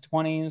 10 to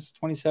 20s,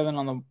 27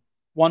 on the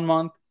 1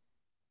 month,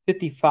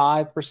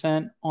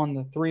 55% on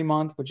the 3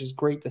 month, which is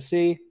great to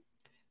see.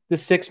 The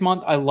 6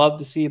 month, I love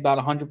to see about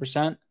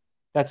 100%.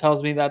 That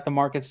tells me that the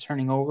market's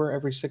turning over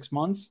every 6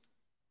 months.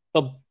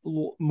 The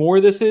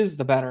more this is,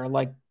 the better.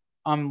 Like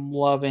I'm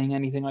loving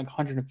anything like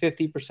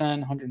 150%,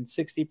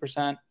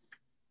 160%.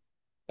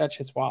 That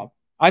shit's wild.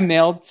 I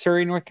mailed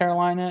Surrey, North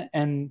Carolina,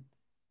 and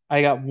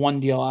I got one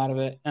deal out of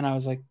it. And I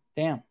was like,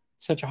 damn,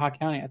 it's such a hot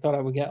county. I thought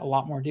I would get a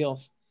lot more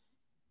deals.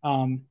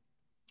 Only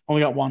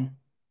got one.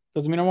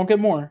 Doesn't mean I won't get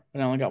more,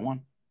 but I only got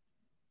one.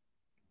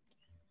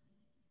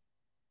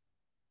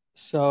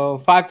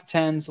 So 5 to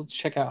 10s, let's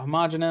check out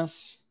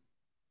homogeneous.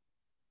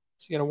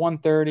 So you got a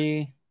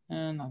 130,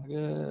 and not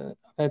good.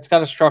 Okay, it's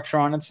got a structure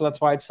on it, so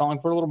that's why it's selling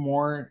for a little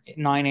more.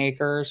 9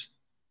 acres.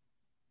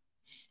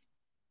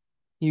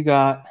 You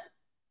got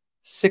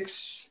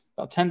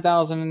about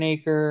 10,000 an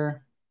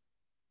acre.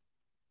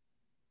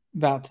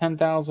 About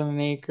 10,000 an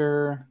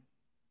acre.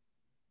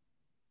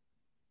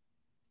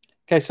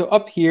 Okay, so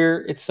up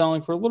here, it's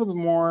selling for a little bit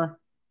more.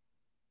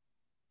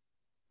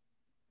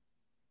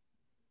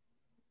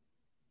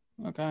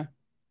 Okay.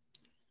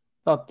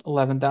 About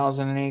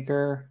 11,000 an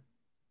acre.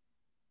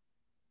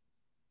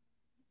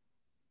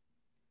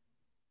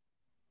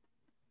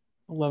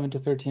 11 to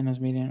 13 is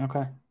median.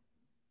 Okay.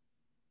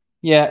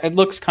 Yeah, it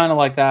looks kind of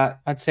like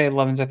that. I'd say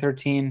 11 to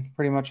 13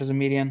 pretty much as a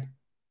median.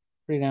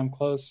 Pretty damn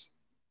close.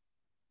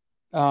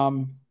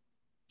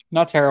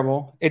 Not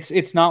terrible.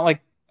 It's not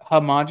like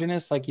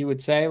homogeneous like you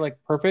would say,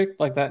 like perfect,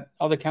 like that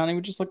other county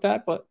we just looked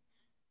at, but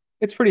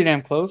it's pretty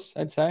damn close,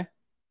 I'd say.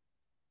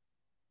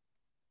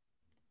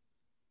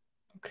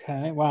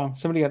 Okay, wow.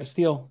 Somebody got a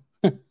steal.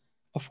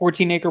 A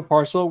 14-acre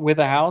parcel with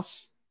a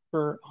house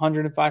for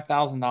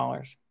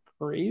 $105,000.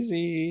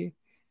 Crazy.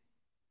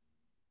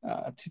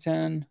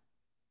 210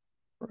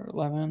 for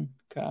 11.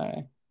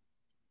 Okay.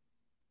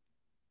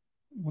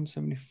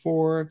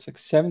 174. It's like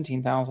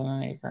 17,000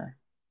 an acre.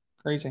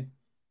 Crazy.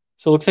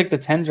 So it looks like the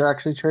 10s are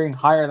actually trading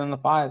higher than the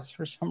 5s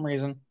for some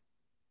reason.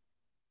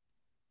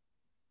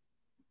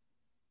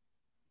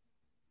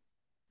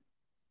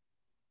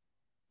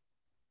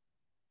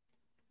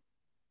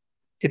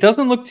 It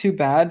doesn't look too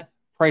bad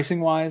pricing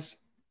wise.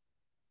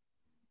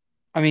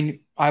 I mean,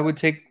 I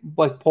would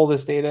pull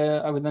this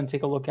data. I would then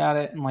take a look at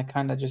it and like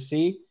kind of just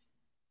see.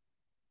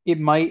 It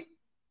might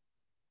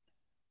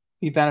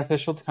be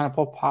beneficial to kind of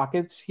pull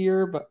pockets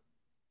here, but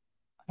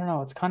I don't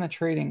know. It's kind of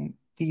trading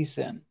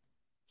decent.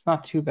 It's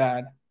not too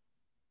bad.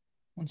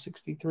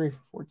 163 for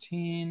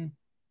 14.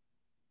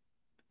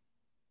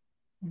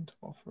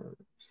 112 for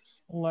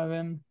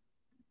 11.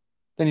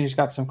 Then you just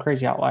got some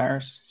crazy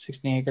outliers.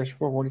 16 acres for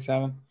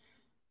 447.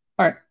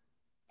 All right.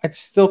 I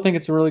still think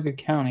it's a really good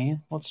county.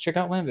 Let's check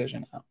out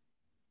LandVision out.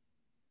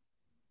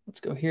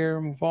 Let's go here,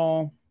 remove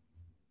all.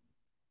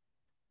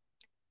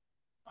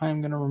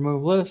 I'm going to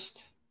remove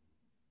list.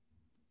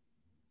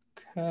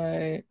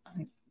 Okay.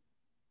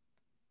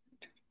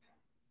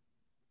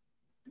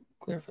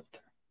 Clear filter.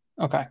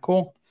 Okay,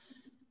 cool.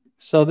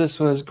 So this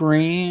was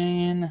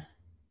Greene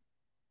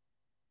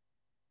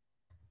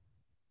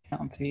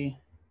County,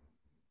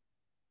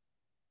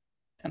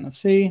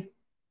 Tennessee.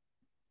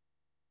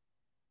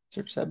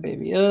 Search that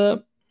baby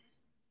up.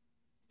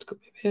 Let's go,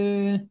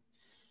 baby.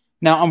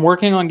 Now I'm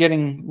working on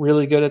getting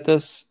really good at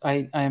this.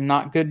 I am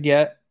not good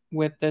yet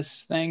with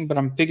this thing, but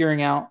I'm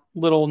figuring out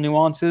little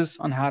nuances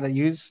on how to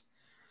use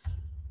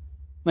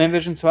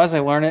LandVision. So as I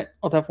learn it,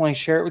 I'll definitely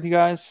share it with you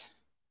guys.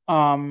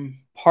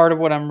 Part of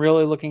what I'm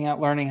really looking at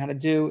learning how to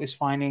do is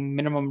finding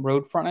minimum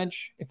road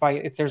frontage.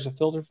 If there's a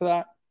filter for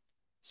that,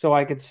 so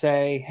I could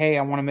say, hey,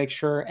 I want to make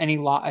sure any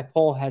lot I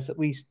pull has at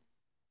least,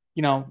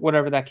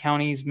 whatever that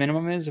county's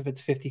minimum is. If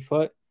it's 50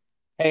 foot,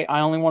 hey,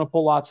 I only want to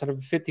pull lots that have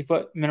a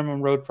 50-foot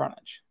minimum road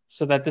frontage,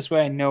 so that this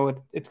way I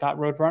know it's got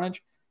road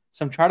frontage.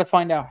 So I'm trying to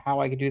find out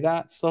how I could do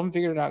that. Still haven't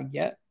figured it out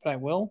yet, but I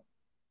will.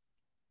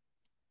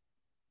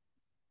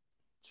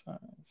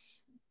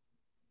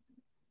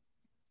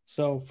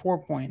 So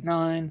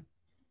 4.9.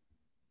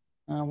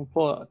 We'll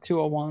pull it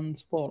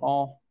 201s, pull it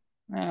all.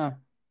 Yeah.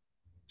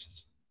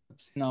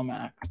 Let's see, no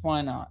max.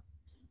 Why not?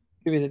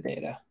 Give you the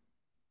data.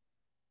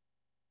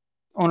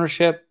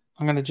 Ownership,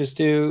 I'm going to just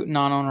do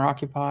non-owner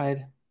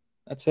occupied.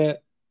 That's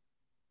it.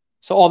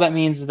 So all that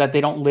means is that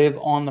they don't live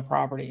on the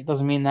property. It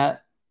doesn't mean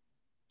that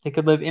they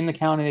could live in the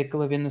county, they could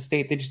live in the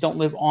state. They just don't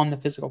live on the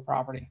physical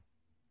property.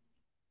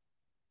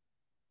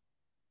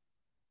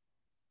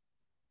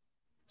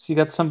 So you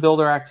got some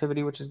builder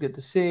activity, which is good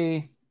to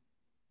see.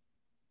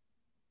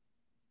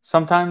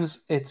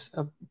 Sometimes it's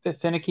a bit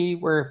finicky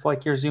where if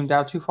like you're zoomed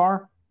out too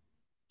far,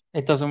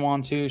 it doesn't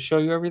want to show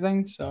you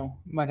everything. So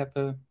you might have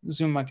to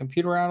zoom my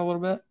computer out a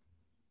little bit.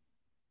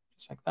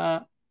 Just like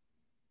that.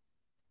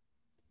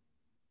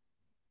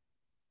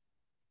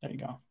 There you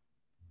go.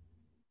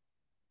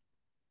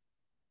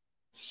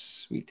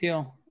 Sweet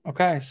deal.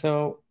 Okay,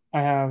 so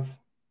I have,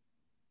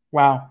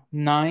 wow,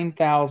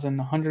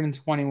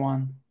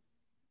 9,121.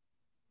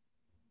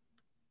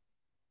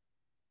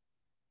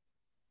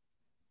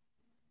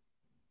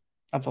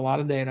 That's a lot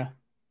of data.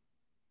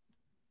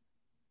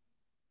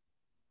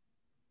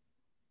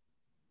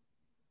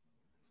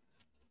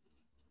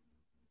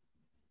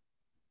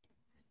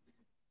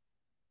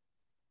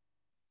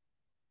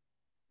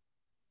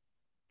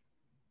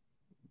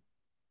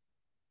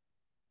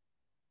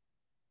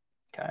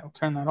 Okay, I'll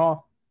turn that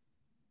off.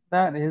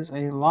 That is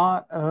a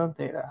lot of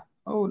data.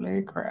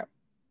 Holy crap.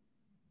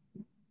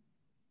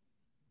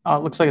 Oh,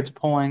 it looks like it's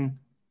pulling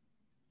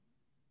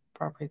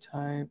property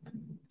type,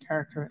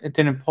 character. It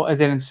didn't pull, it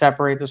didn't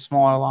separate the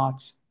smaller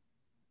lots.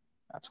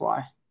 That's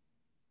why.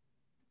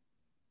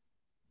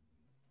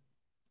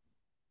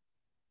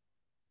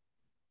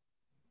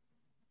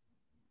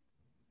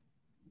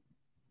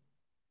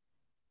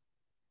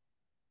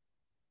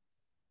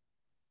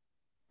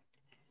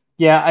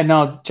 Yeah, I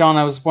know, John,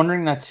 I was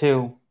wondering that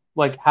too.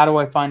 Like, how do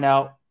I find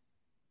out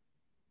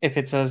if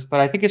it says,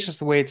 but I think it's just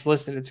the way it's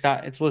listed.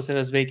 It's listed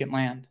as vacant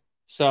land.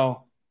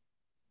 So,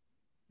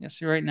 yeah,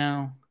 see right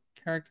now,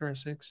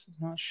 characteristics is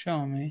not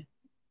showing me.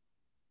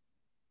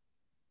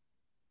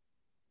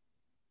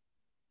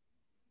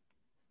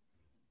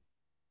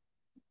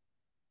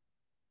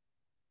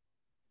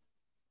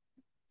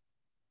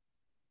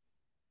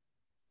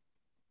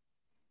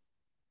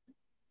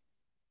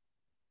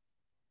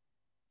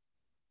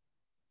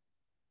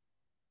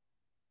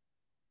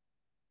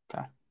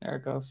 Okay, there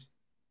it goes.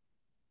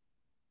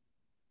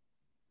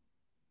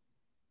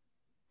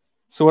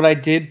 So what I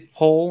did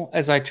pull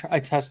as I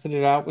tested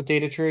it out with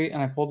data tree and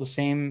I pulled the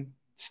same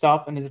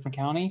stuff in a different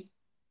county.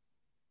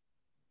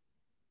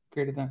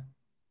 Greater than.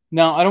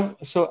 No, I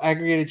don't. So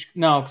aggregated.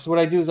 No, because what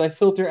I do is I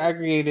filter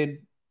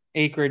aggregated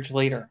acreage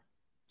later.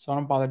 So I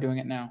don't bother doing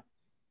it now.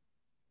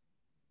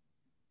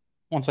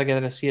 Once I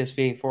get a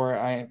CSV for it,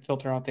 I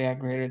filter out the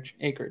aggregated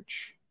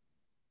acreage.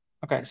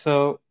 Okay,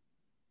 so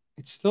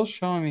it's still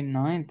showing me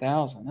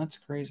 9,000. That's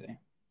crazy.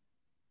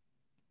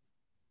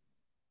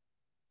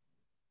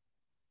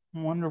 I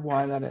wonder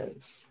why that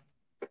is.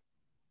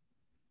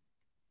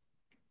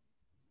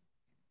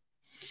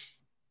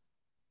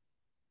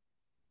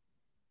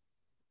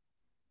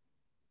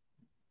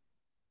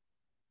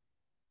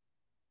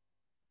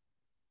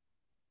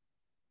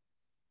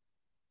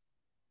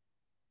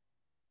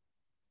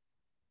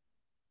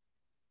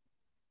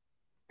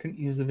 Couldn't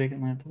use the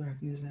vacant land filter.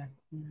 Use that.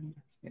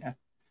 Yeah.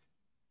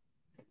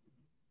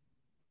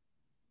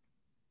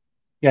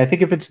 Yeah, I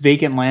think if it's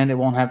vacant land, it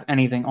won't have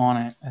anything on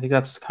it. I think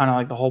that's kind of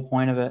like the whole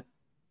point of it,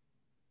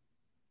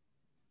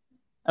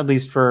 at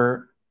least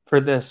for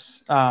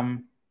this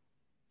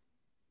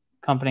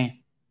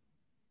company.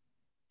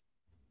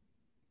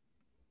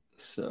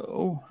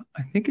 So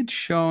I think it's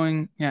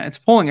showing. Yeah, it's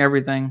pulling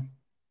everything.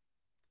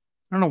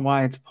 I don't know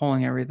why it's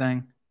pulling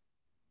everything.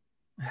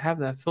 I have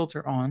that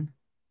filter on.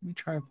 Let me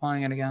try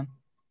applying it again.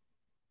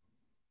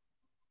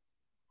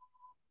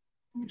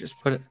 Let me just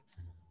put it.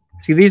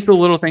 See, these are the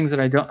little things that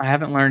I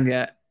haven't learned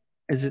yet.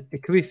 Is it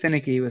could be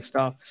finicky with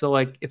stuff. So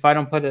like if I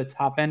don't put a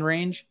top end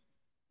range,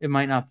 it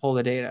might not pull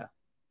the data.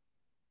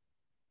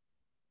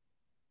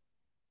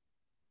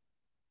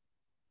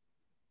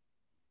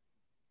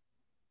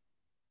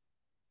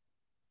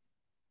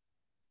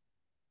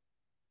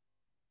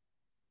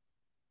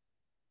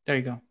 There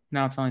you go.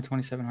 Now it's only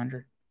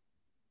 2,700.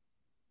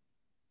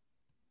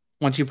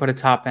 Once you put a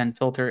top end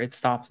filter, it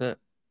stops it.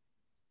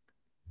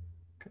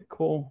 Okay,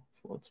 cool.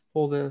 So let's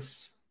pull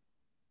this.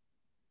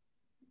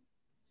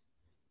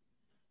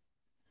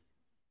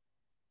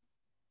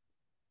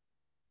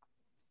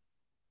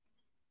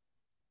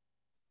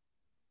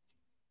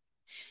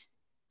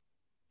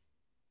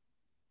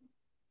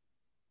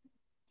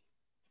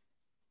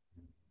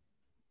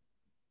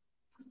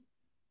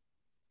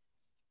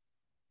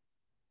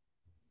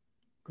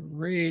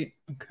 Great.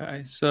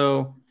 Okay,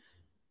 so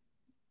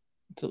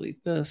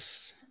delete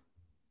this.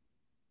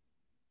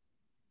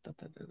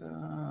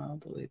 I'll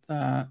delete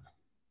that.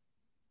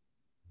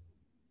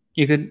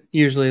 You could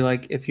usually,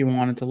 like, if you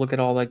wanted to look at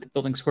all like the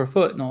building square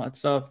foot and all that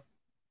stuff,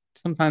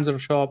 sometimes it'll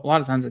show up. A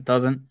lot of times it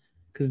doesn't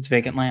because it's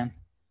vacant land.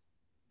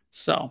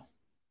 So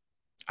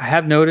I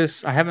have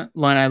noticed, I haven't,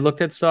 when I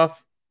looked at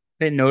stuff,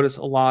 I didn't notice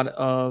a lot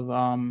of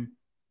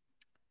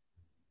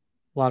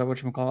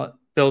whatchamacallit,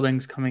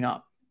 buildings coming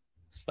up.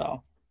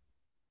 So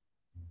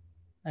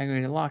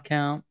aggregated lot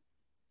count.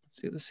 Let's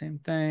do the same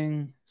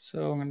thing.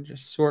 So I'm going to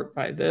just sort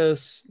by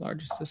this,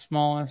 largest to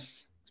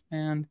smallest,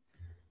 expand,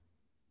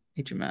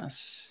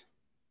 HMS.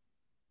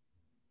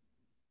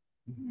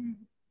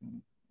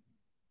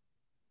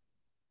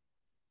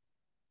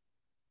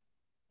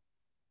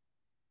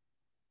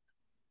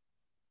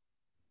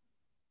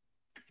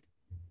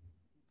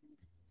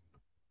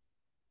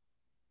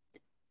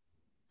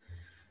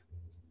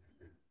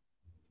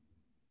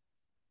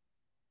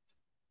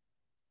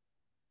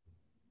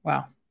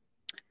 Wow.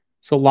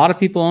 So a lot of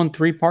people own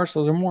 3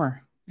 parcels or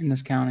more in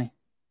this county.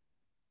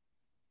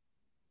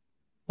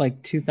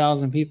 Like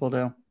 2,000 people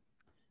do.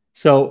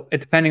 So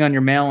it, depending on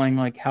your mailing,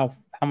 like how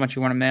much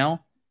you want to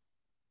mail,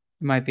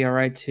 it might be all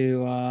right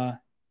to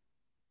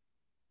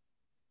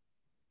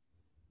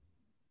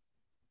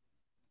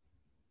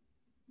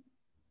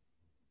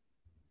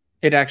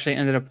it actually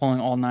ended up pulling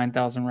all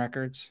 9,000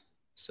 records.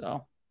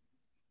 So,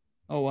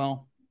 oh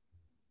well.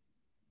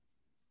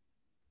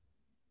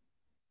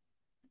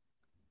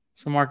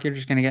 So Mark, you're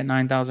just going to get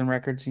 9,000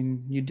 records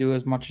and you do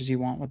as much as you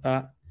want with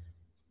that.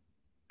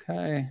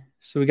 Okay.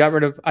 So I got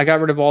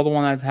rid of all the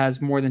one that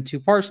has more than 2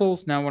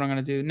 parcels. Now what I'm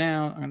going to do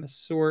now, I'm going to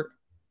sort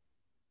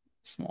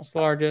smallest to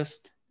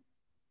largest.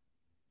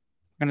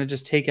 I'm going to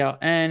just take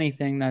out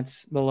anything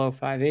that's below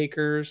 5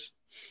 acres.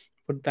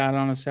 Put that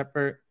on a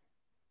separate.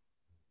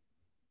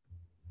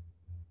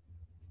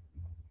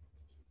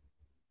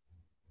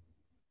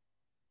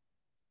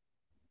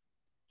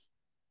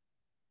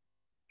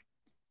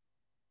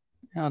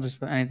 I'll just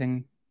put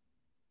anything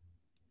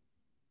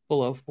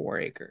below 4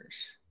 acres.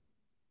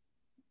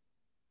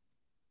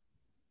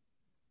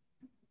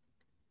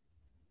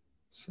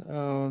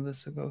 So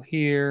this will go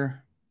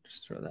here.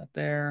 Just throw that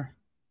there.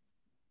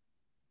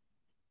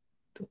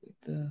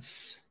 Delete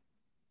this.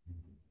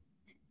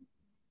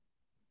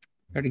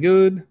 Very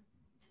good.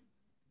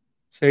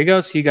 So there you go.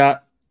 So you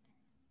got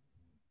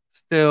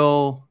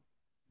still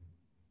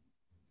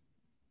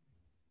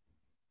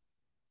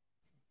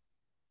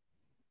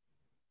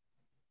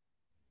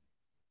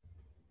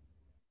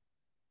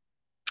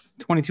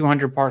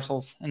 $2,200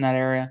 parcels in that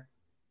area.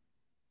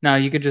 Now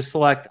you could just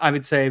select, I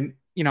would say,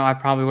 I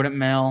probably wouldn't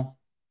mail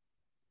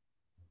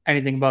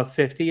anything above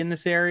 50 in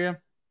this area,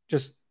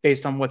 just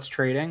based on what's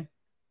trading.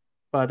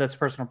 But that's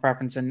personal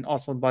preference and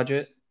also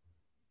budget.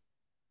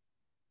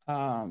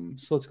 So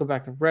let's go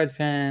back to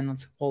Redfin.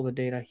 Let's pull the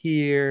data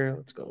here.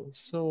 Let's go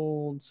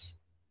solds.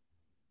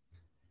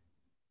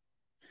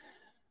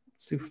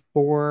 Let's do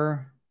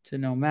 4 to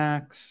no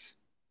max.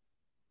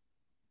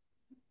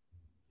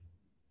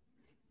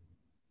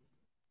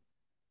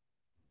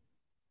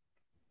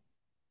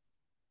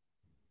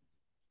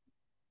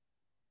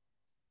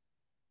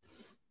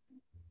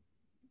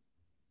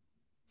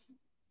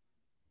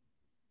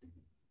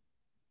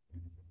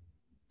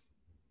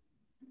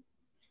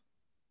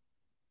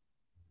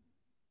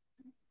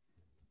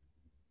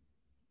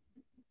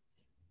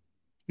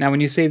 Now,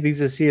 when you save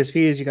these as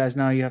CSVs, you guys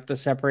know you have to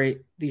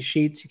separate these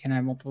sheets. You can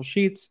have multiple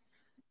sheets.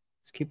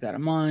 Just keep that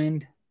in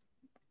mind.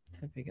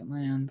 Vacant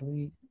land,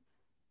 delete.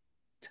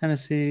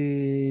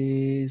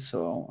 Tennessee.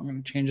 So I'm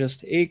going to change this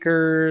to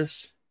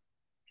acres.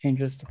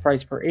 Change this to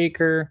price per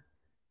acre.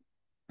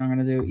 I'm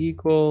going to do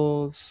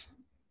equals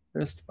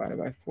this divided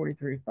by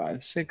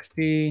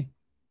 43,560.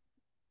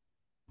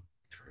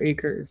 Per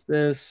acre is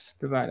this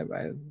divided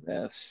by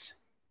this.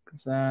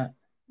 Because that.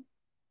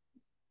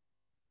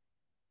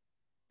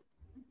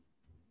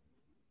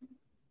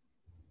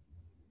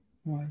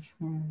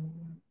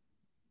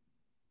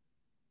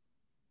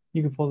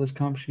 You can pull this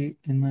comp sheet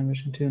in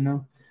LandVision too.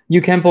 No,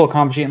 you can pull a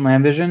comp sheet in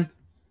LandVision.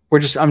 I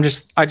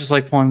just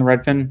like pulling the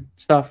Redfin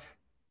stuff.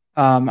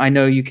 I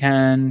know you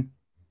can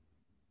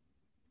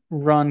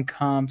run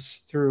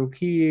comps through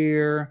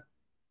here.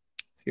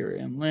 If you're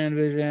in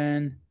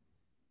LandVision,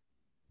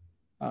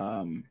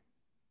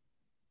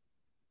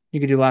 you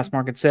could do last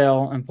market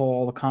sale and pull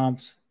all the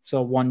comps.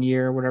 So 1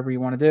 year, whatever you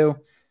want to do,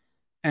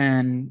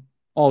 and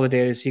all the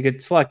data. So you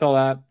could select all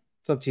that.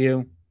 It's up to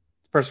you.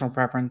 It's personal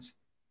preference.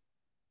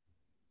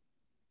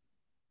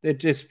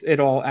 It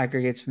all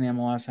aggregates from the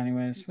MLS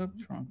anyways.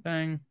 Oops, wrong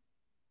thing.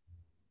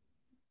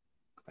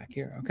 Go back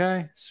here.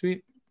 Okay,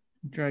 sweet.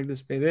 Drag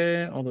this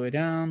baby all the way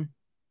down.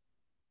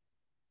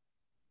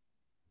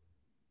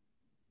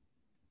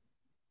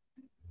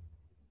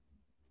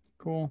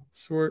 Cool.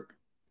 Sort.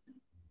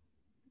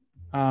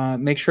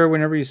 Make sure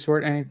whenever you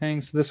sort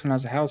anything, so this one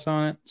has a house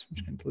on it, so I'm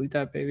just going to delete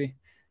that baby.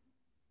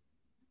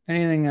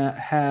 Anything that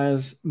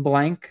has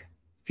blank,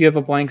 if you have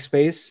a blank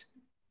space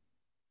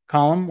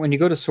column, when you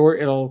go to sort,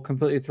 it'll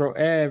completely throw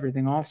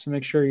everything off, so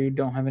make sure you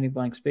don't have any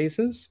blank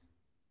spaces.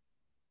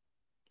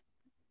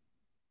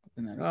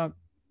 Open that up.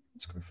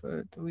 Square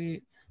foot,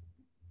 delete.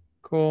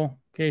 Cool.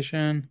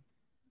 Location.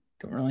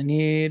 Don't really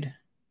need.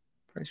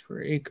 Price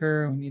per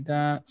acre. We need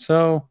that.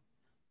 So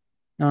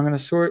now I'm going to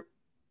sort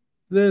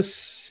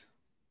this.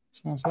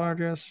 Smallest,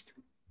 largest.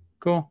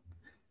 Cool.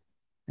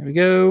 There we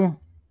go.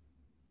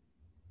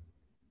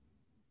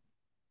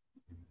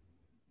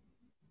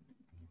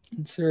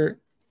 Insert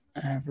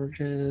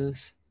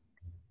averages.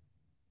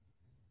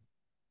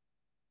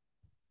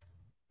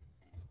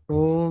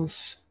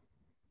 Rules.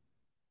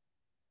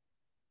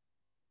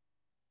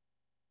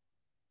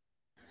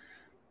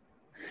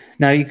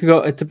 Now you could go,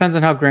 it depends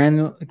on how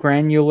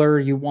granular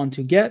you want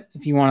to get.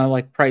 If you want to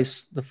like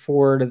price the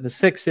 4 to the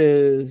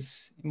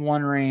 6s in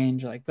one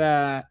range like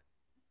that,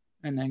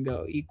 and then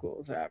go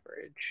equals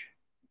average.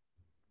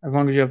 As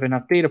long as you have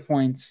enough data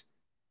points,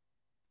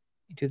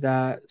 you do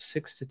that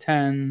 6 to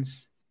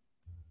 10s.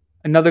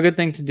 Another good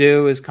thing to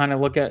do is kind of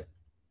look at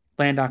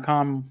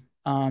land.com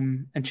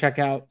and check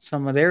out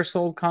some of their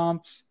sold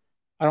comps.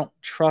 I don't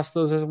trust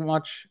those as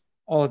much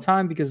all the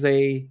time because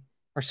they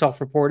are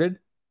self-reported,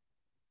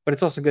 but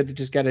it's also good to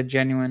just get a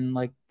genuine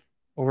like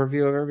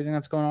overview of everything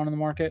that's going on in the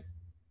market.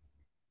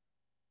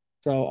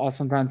 So I'll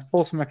sometimes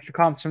pull some extra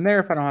comps from there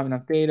if I don't have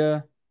enough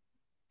data,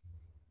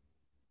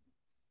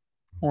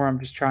 or I'm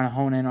just trying to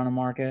hone in on a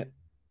market.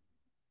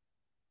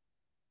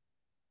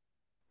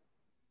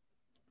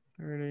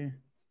 30.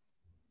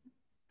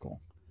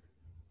 Cool.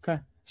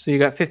 Okay. So you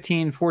got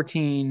 15,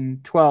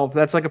 14, 12.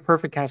 That's like a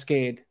perfect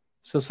cascade.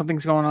 So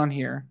something's going on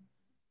here.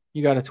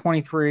 You got a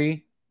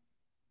 23.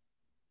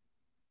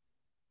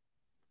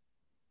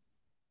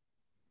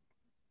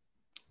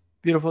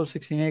 Beautiful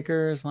 16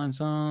 acres,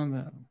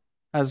 limestone.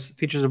 Has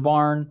features a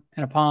barn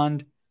and a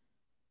pond.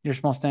 Your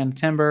small stand of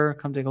timber.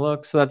 Come take a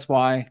look. So that's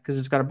why, because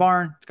it's got a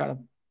barn. It's got a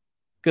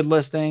good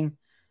listing.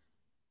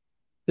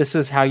 This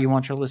is how you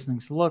want your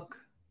listings to look.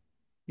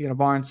 You got a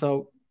barn.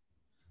 So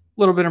a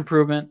little bit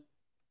improvement.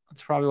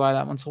 That's probably why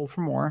that one sold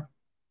for more.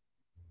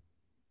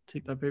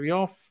 Take that baby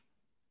off.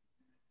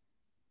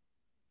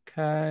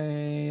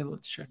 Okay,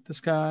 let's check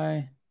this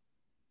guy.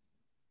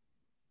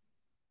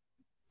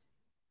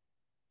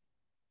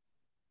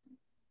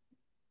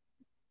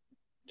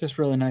 Just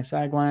really nice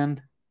ag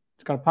land.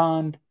 It's got a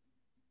pond.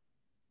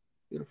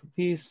 Beautiful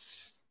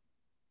piece.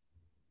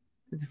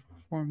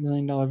 $54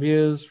 million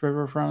views,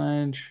 river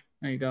frontage.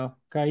 There you go.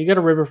 Okay, you got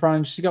a river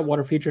frontage. You got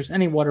water features.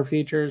 Any water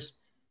features,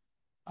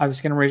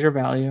 obviously going to raise your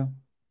value.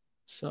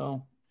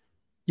 So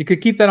you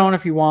could keep that on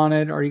if you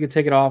wanted, or you could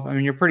take it off. I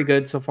mean, you're pretty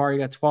good so far. You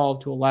got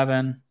 12 to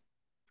 11.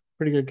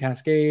 Pretty good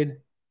cascade.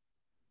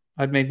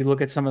 I'd maybe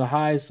look at some of the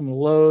highs, some of the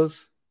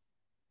lows,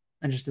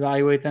 and just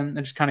evaluate them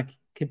and just kind of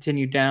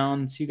continue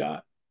down. So you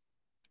got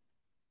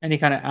any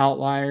kind of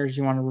outliers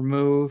you want to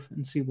remove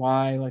and see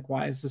why. Like,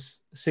 why is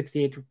this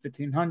 68 to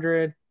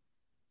 1500?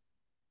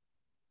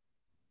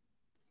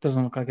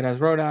 Doesn't look like it has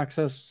road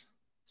access,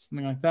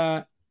 something like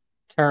that.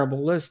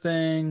 Terrible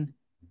listing.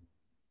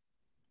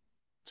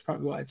 That's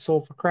probably why it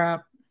sold for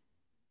crap.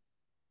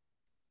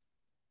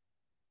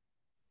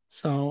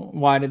 So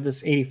why did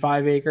this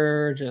 85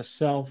 acre just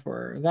sell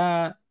for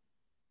that?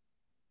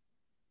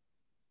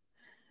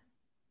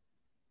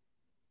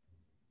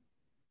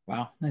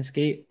 Wow, nice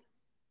gate.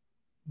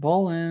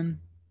 Ball in.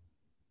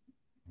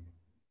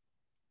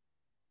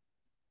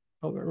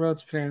 Over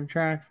roads,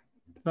 track,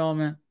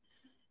 development.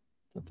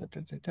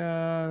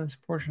 This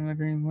portion of the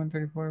green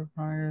 134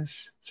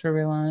 requires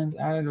survey lines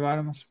added to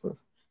bottom must proof.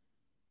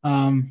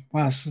 Wow,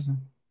 this is a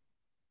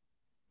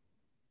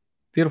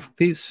beautiful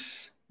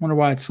piece. Wonder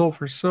why it sold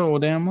for so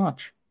damn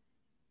much.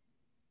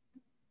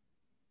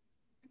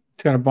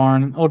 It's got a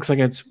barn. It looks like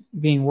it's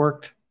being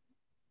worked.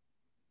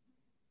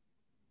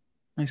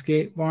 Nice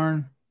gate,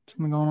 barn.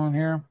 Something going on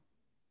here.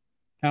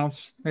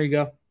 House. There you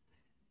go.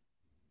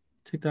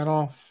 Take that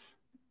off.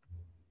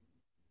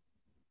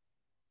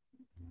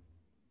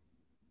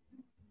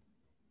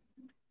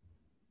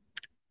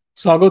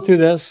 So I'll go through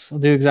this. I'll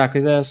do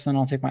exactly this. Then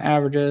I'll take my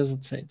averages.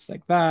 Let's say it's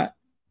like that.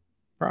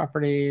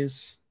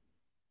 Properties.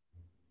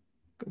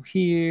 Go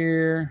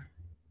here.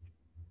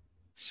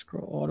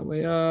 Scroll all the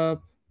way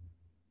up.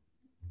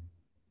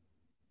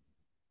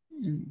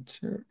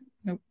 Insert.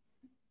 Nope.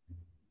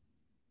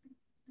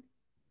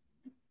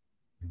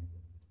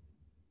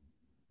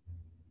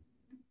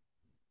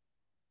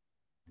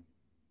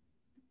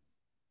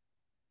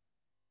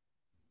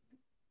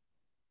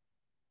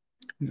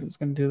 I'm just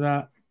going to do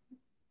that.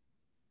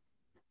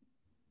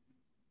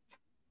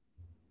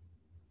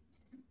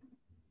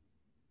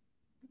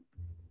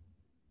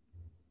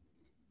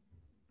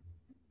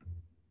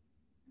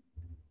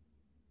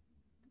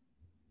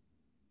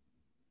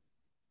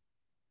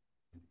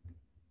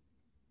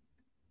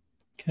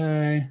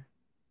 Okay.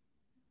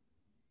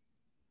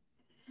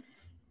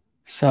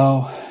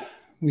 So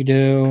we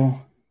do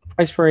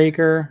price per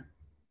acre,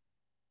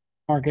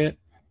 market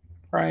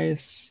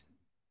price,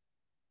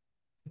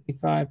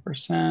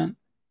 55%.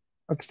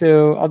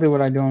 I'll do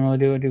what I normally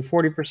do. I do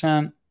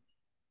 40%.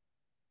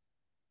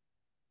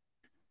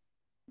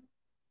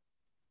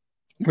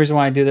 The reason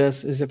why I do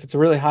this is if it's a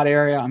really hot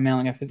area, I'm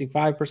mailing at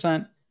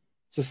 55%.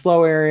 It's a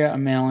slow area,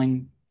 I'm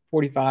mailing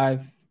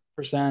 45%,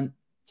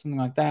 something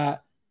like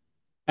that.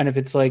 And if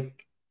it's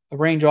like a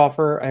range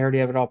offer, I already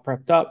have it all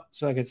prepped up,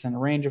 so I could send a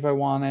range if I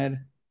wanted.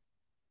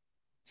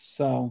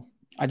 So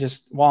I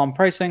just, while I'm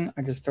pricing,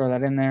 I just throw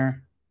that in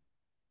there.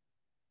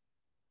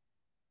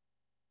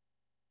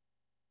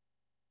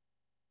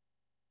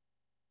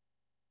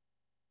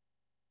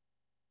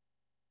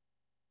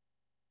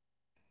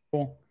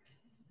 Cool.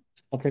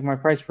 So I'll take my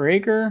price per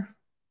acre,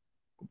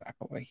 go back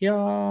over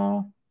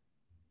here,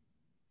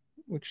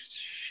 which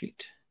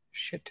sheet?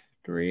 Shit,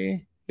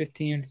 3,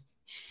 15,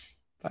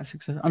 5,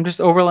 6, 7. I'm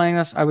just overlaying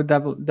this. I would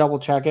double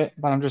check it,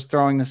 but I'm just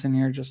throwing this in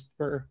here just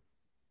for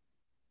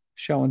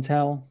show and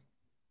tell.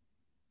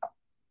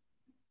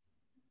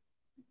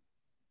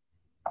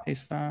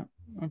 Paste that.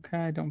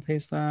 Okay, don't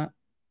paste that.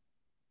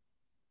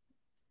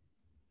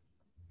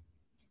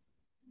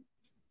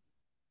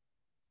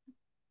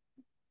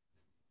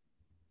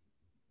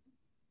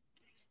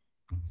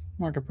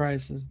 Market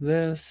price is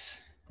this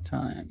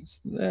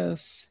times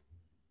this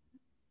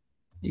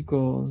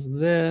equals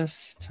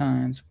this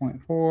times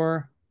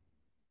 0.4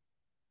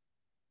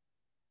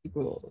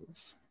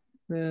 equals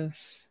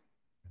this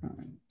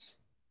times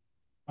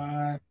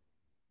 5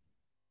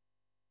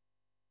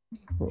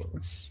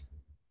 equals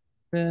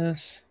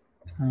this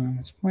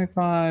times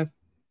 0.5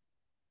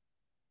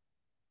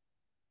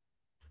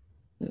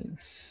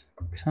 this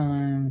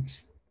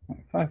times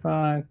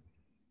 0.55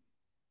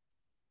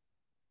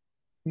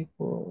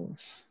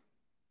 equals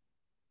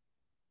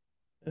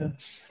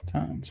this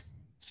times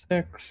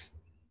 6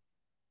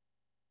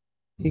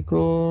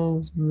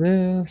 equals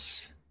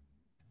this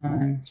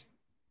times.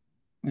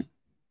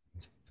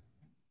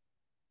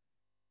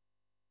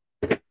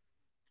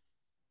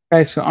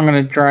 Okay, so I'm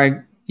going to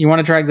drag. You want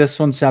to drag this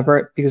one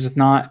separate because if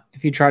not,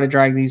 if you try to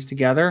drag these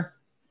together,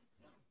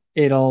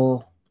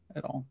 it'll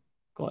go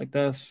like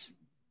this.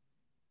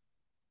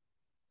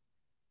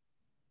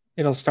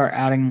 It'll start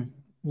adding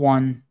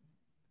one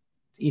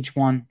to each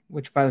one,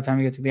 which by the time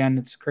you get to the end,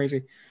 it's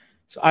crazy.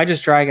 So I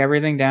just drag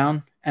everything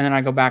down and then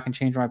I go back and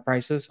change my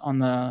prices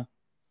on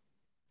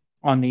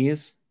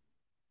these.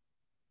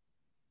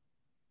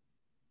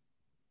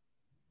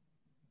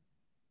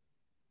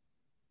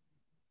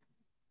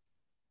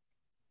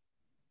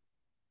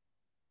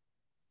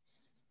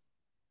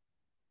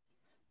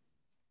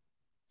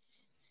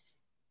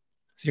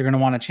 So you're going to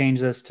want to change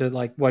this to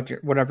like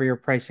whatever you're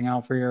pricing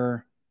out for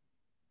your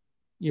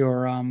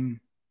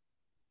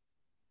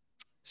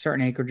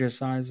certain acreage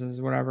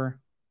sizes, whatever.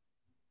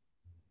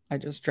 I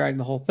just drag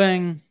the whole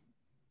thing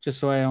just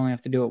so I only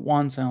have to do it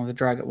once. I don't have to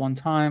drag it one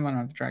time. I don't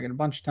have to drag it a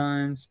bunch of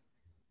times.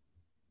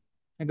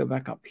 I go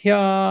back up here.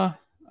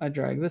 I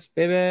drag this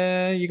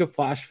baby. You can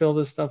flash fill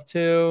this stuff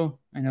too.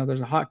 I know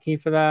there's a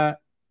hotkey for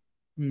that.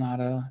 I'm not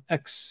a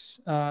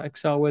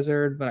Excel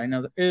wizard, but I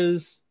know there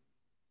is.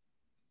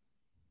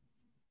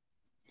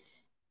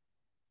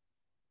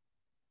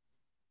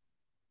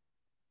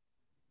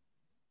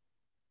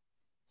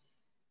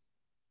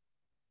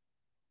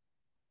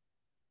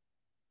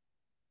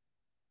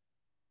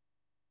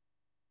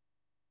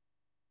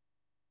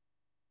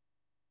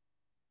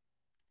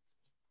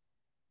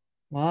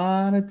 A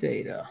lot of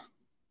data.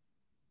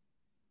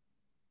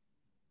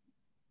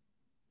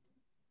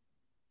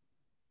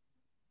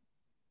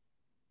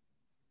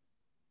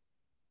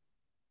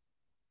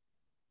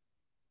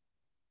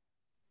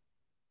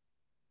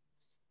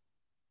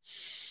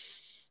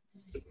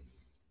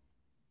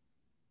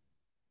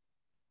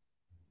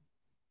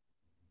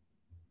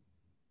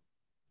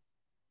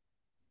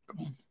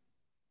 Cool.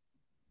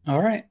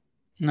 All right.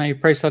 Now you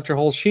price out your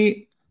whole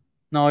sheet.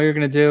 Now all you're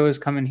going to do is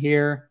come in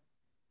here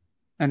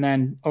and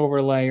then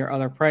overlay your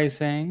other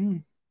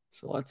pricing.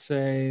 So let's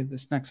say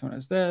this next one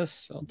is this.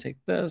 So I'll take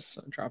this,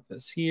 I'll drop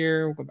this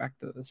here. We'll go back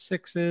to the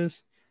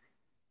 6s.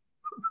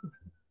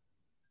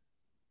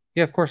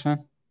 Yeah, of course,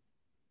 man.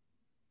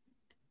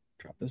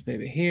 Drop this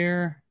baby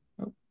here.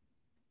 Oh,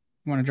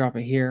 I want to drop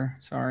it here.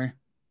 Sorry.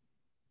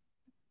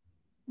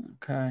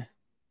 Okay.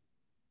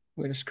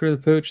 Way to screw the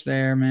pooch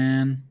there,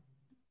 man.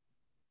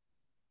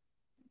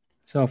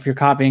 So if you're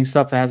copying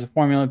stuff that has a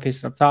formula,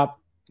 paste it up top.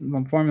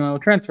 One formula will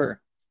transfer.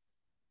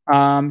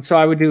 So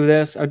I would do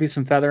this. I would do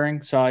some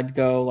feathering. So I'd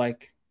go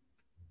like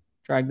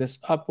drag this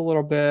up a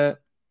little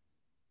bit.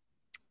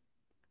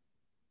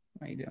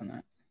 Why are you doing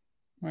that?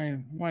 Why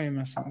are you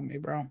messing with me,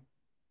 bro?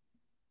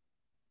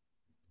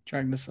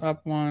 Drag this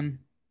up one.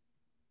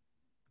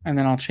 And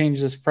then I'll change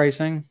this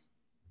pricing.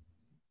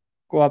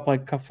 Go up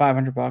like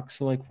 $500.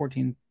 So like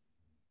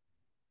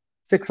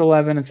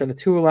 14,611 instead of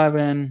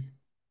 211.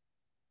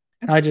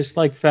 And I just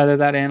like feather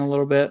that in a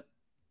little bit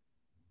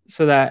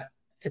so that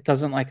it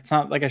doesn't like, it's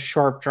not like a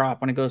sharp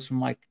drop when it goes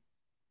from like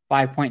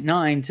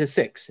 5.9 to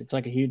 6. It's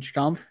like a huge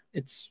jump.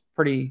 It's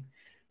pretty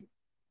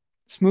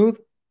smooth.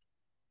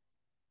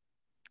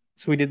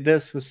 So we did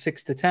this with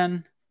 6 to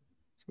 10.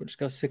 So we'll just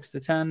go 6 to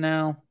 10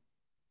 now.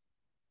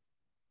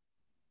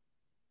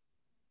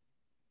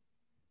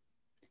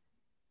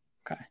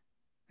 Okay.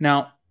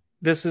 Now,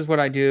 this is what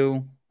I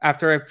do.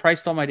 After I've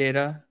priced all my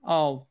data,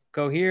 I'll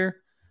go here.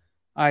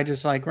 I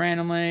just like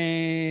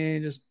randomly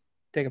just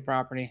take a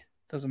property.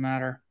 Doesn't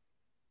matter.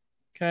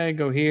 Okay,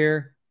 go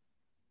here.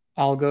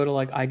 I'll go to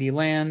like ID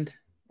land,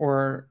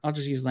 or I'll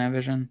just use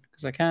LandVision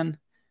because I can.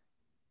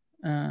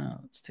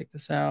 Let's take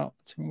this out.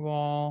 Let's remove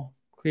all.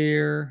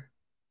 Clear.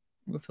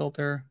 Remove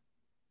filter.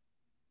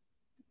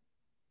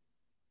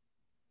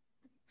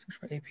 Search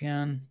by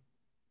APN.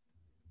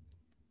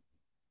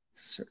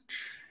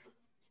 Search.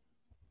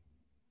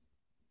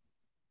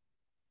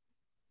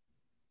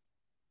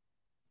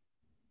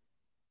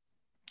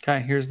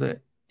 Okay, here's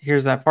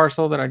that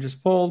parcel that I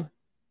just pulled.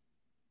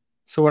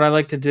 So what I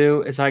like to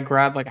do is I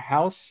grab like a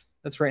house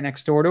that's right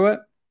next door to it.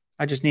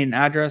 I just need an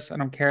address. I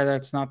don't care that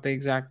it's not the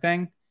exact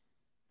thing.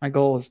 My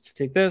goal is to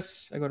take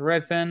this. I go to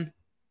Redfin.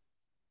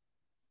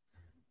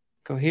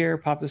 Go here,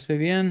 pop this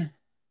baby in.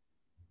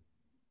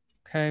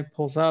 Okay,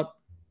 pulls up.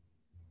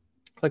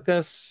 Click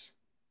this.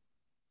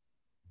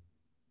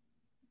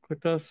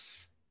 Click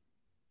this.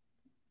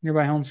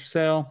 Nearby homes for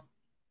sale.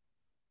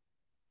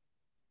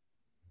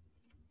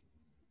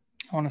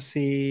 I want to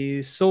see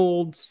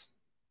solds.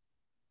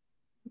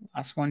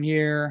 Last 1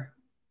 year.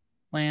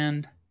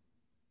 Land.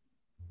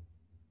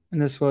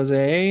 And this was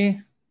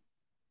a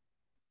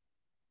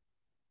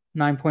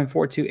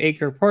 9.42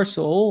 acre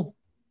parcel.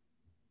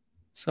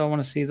 So I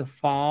want to see the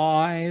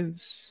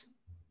 5s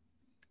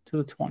to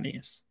the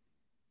 20s.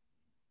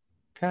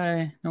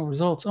 Okay, no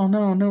results. Oh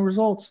no, no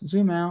results.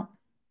 Zoom out.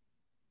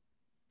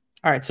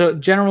 All right, so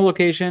general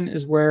location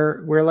is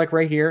where we're like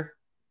right here.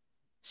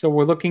 So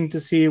we're looking to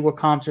see what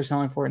comps are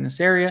selling for in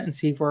this area and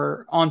see if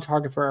we're on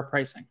target for our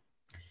pricing.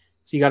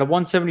 So you got a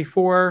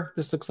 174.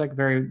 This looks like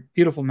very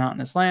beautiful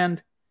mountainous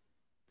land.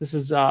 This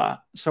is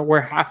so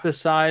we're half this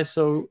size.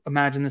 So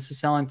imagine this is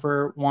selling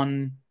for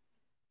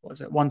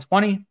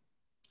 120.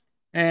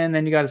 And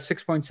then you got a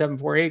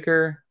 6.74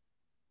 acre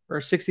for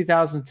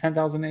 60,000,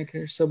 10,000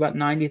 acres. So about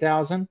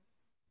 90,000.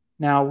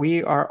 Now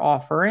we are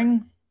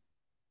offering,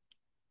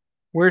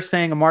 we're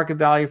saying a market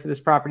value for this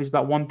property is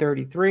about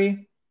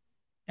 133.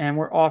 And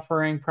we're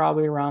offering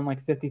probably around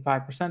like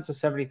 55%, so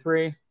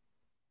 73.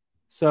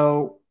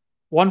 So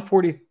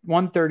 140,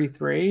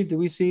 133. Do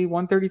we see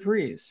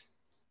 133s?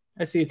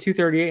 I see a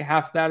 238.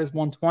 Half of that is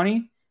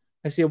 120.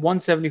 I see a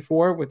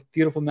 174 with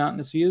beautiful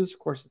mountainous views. Of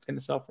course, it's going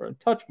to sell for a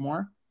touch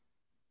more.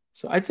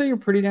 So I'd say you're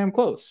pretty damn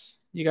close.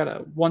 You got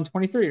a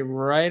 123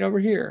 right over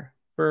here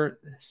for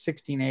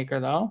 16 acre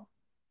though.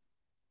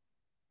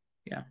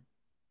 Yeah.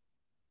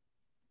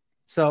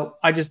 So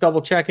I just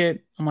double check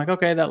it. I'm like,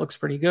 okay, that looks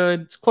pretty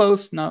good. It's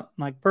close, not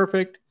like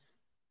perfect.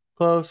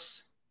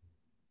 Close.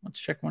 Let's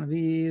check one of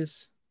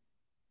these.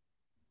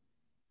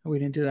 Oh, we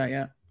didn't do that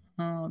yet.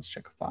 Let's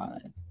check a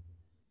 5.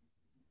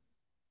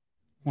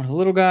 One of the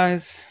little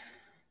guys.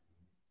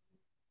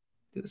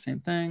 Do the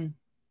same thing.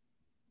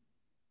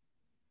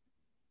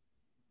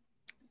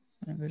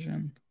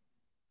 LandVision.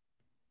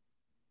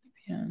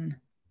 VPN.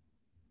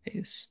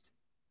 Paste.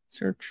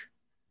 Search.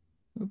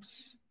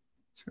 Oops.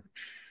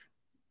 Search.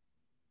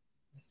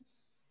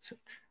 Search.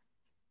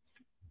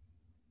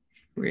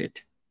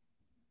 Great.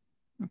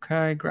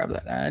 Okay, grab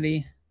that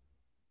Addy.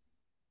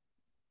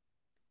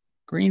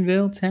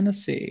 Greenville,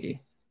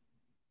 Tennessee.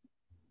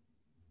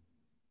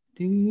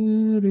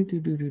 Do, do, do,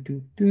 do, do,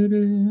 do, do,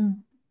 do.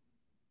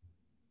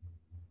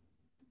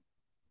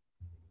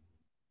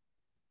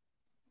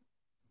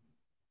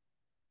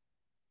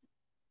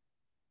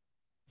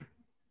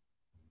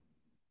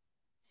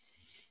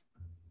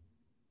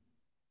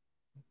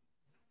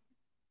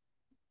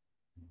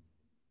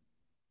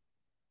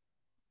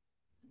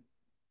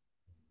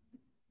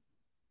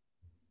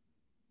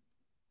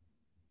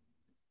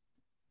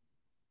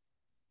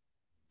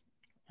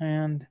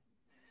 And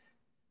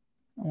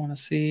I want to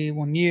see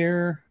 1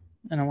 year,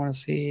 and I want to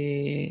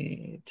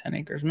see 10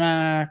 acres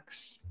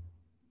max,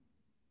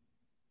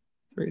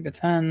 3 to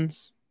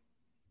 10s.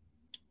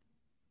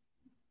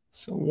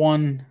 So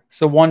one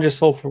just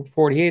sold for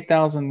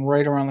 48,000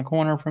 right around the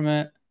corner from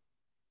it.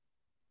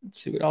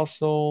 Let's see what else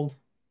sold.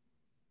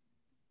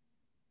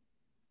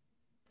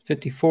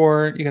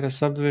 54. You got a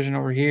subdivision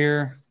over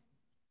here.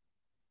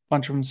 A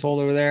bunch of them sold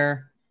over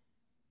there.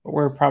 But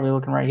we're probably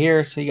looking right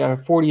here. So you got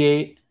a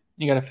 48.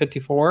 You got a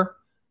 54.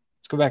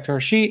 Let's go back to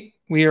our sheet.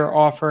 We are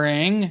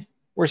offering,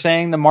 we're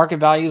saying the market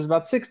value is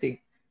about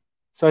 60.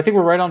 So I think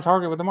we're right on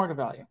target with the market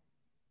value.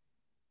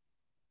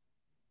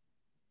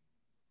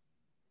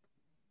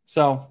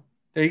 So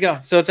there you go.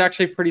 So it's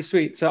actually pretty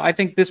sweet. So I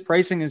think this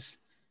pricing is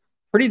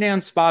pretty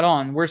damn spot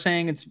on. We're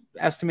saying it's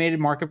estimated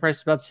market price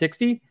is about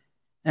 60.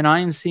 And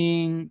I am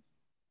seeing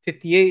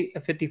 58,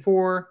 a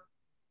 54.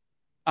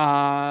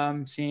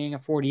 I'm seeing a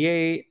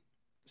 48.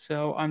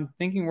 So I'm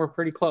thinking we're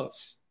pretty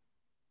close.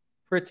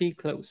 Pretty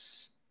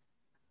close.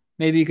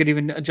 Maybe you could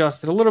even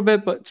adjust it a little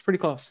bit, but it's pretty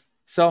close.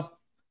 So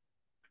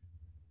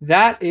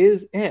that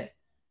is it.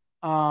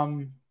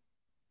 So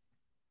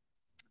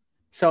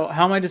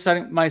how am I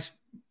deciding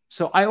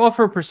so I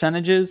offer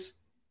percentages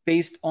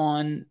based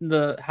on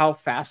how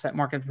fast that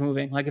market's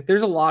moving. Like if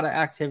there's a lot of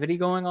activity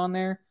going on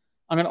there,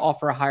 I'm going to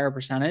offer a higher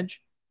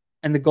percentage.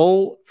 And the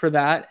goal for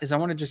that is I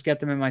want to just get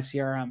them in my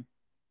CRM.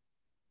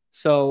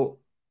 So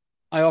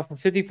I offer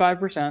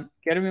 55%,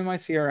 get them in my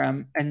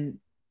CRM, and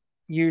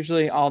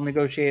usually I'll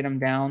negotiate them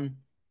down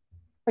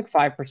like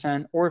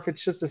 5%. Or if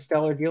it's just a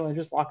stellar deal, I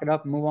just lock it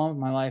up and move on with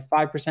my life.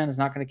 5% is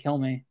not going to kill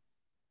me.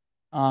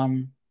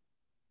 And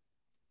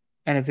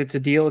if it's a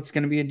deal, it's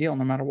going to be a deal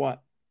no matter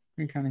what.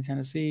 Green County,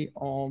 Tennessee,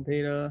 all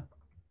data.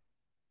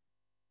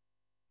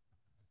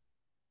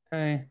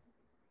 Okay.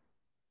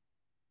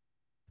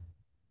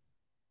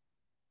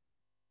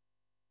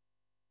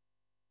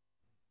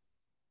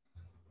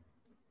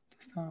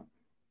 Stop.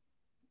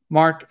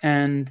 Mark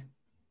and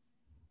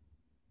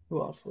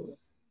who else was it?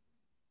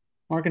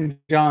 Mark and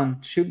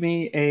John, shoot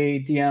me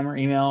a DM or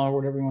email or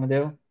whatever you want to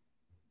do.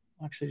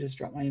 I'll actually just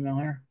drop my email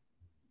here.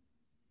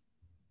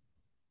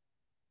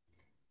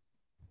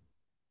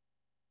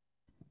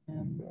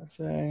 And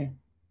say,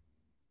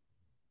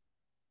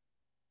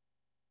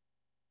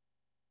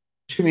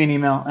 shoot me an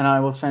email and I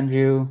will send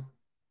you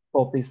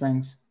both these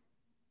things.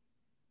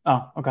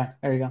 Oh, okay.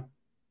 There you go.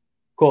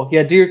 Cool.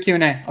 Yeah, do your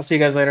Q&A. I'll see you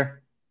guys later.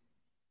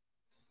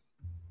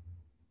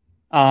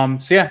 So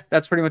yeah,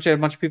 that's pretty much it. A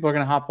bunch of people are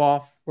going to hop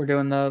off. We're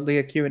doing the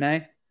LIA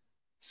Q&A.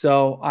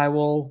 So I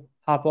will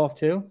hop off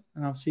too,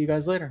 and I'll see you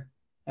guys later.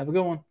 Have a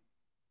good one.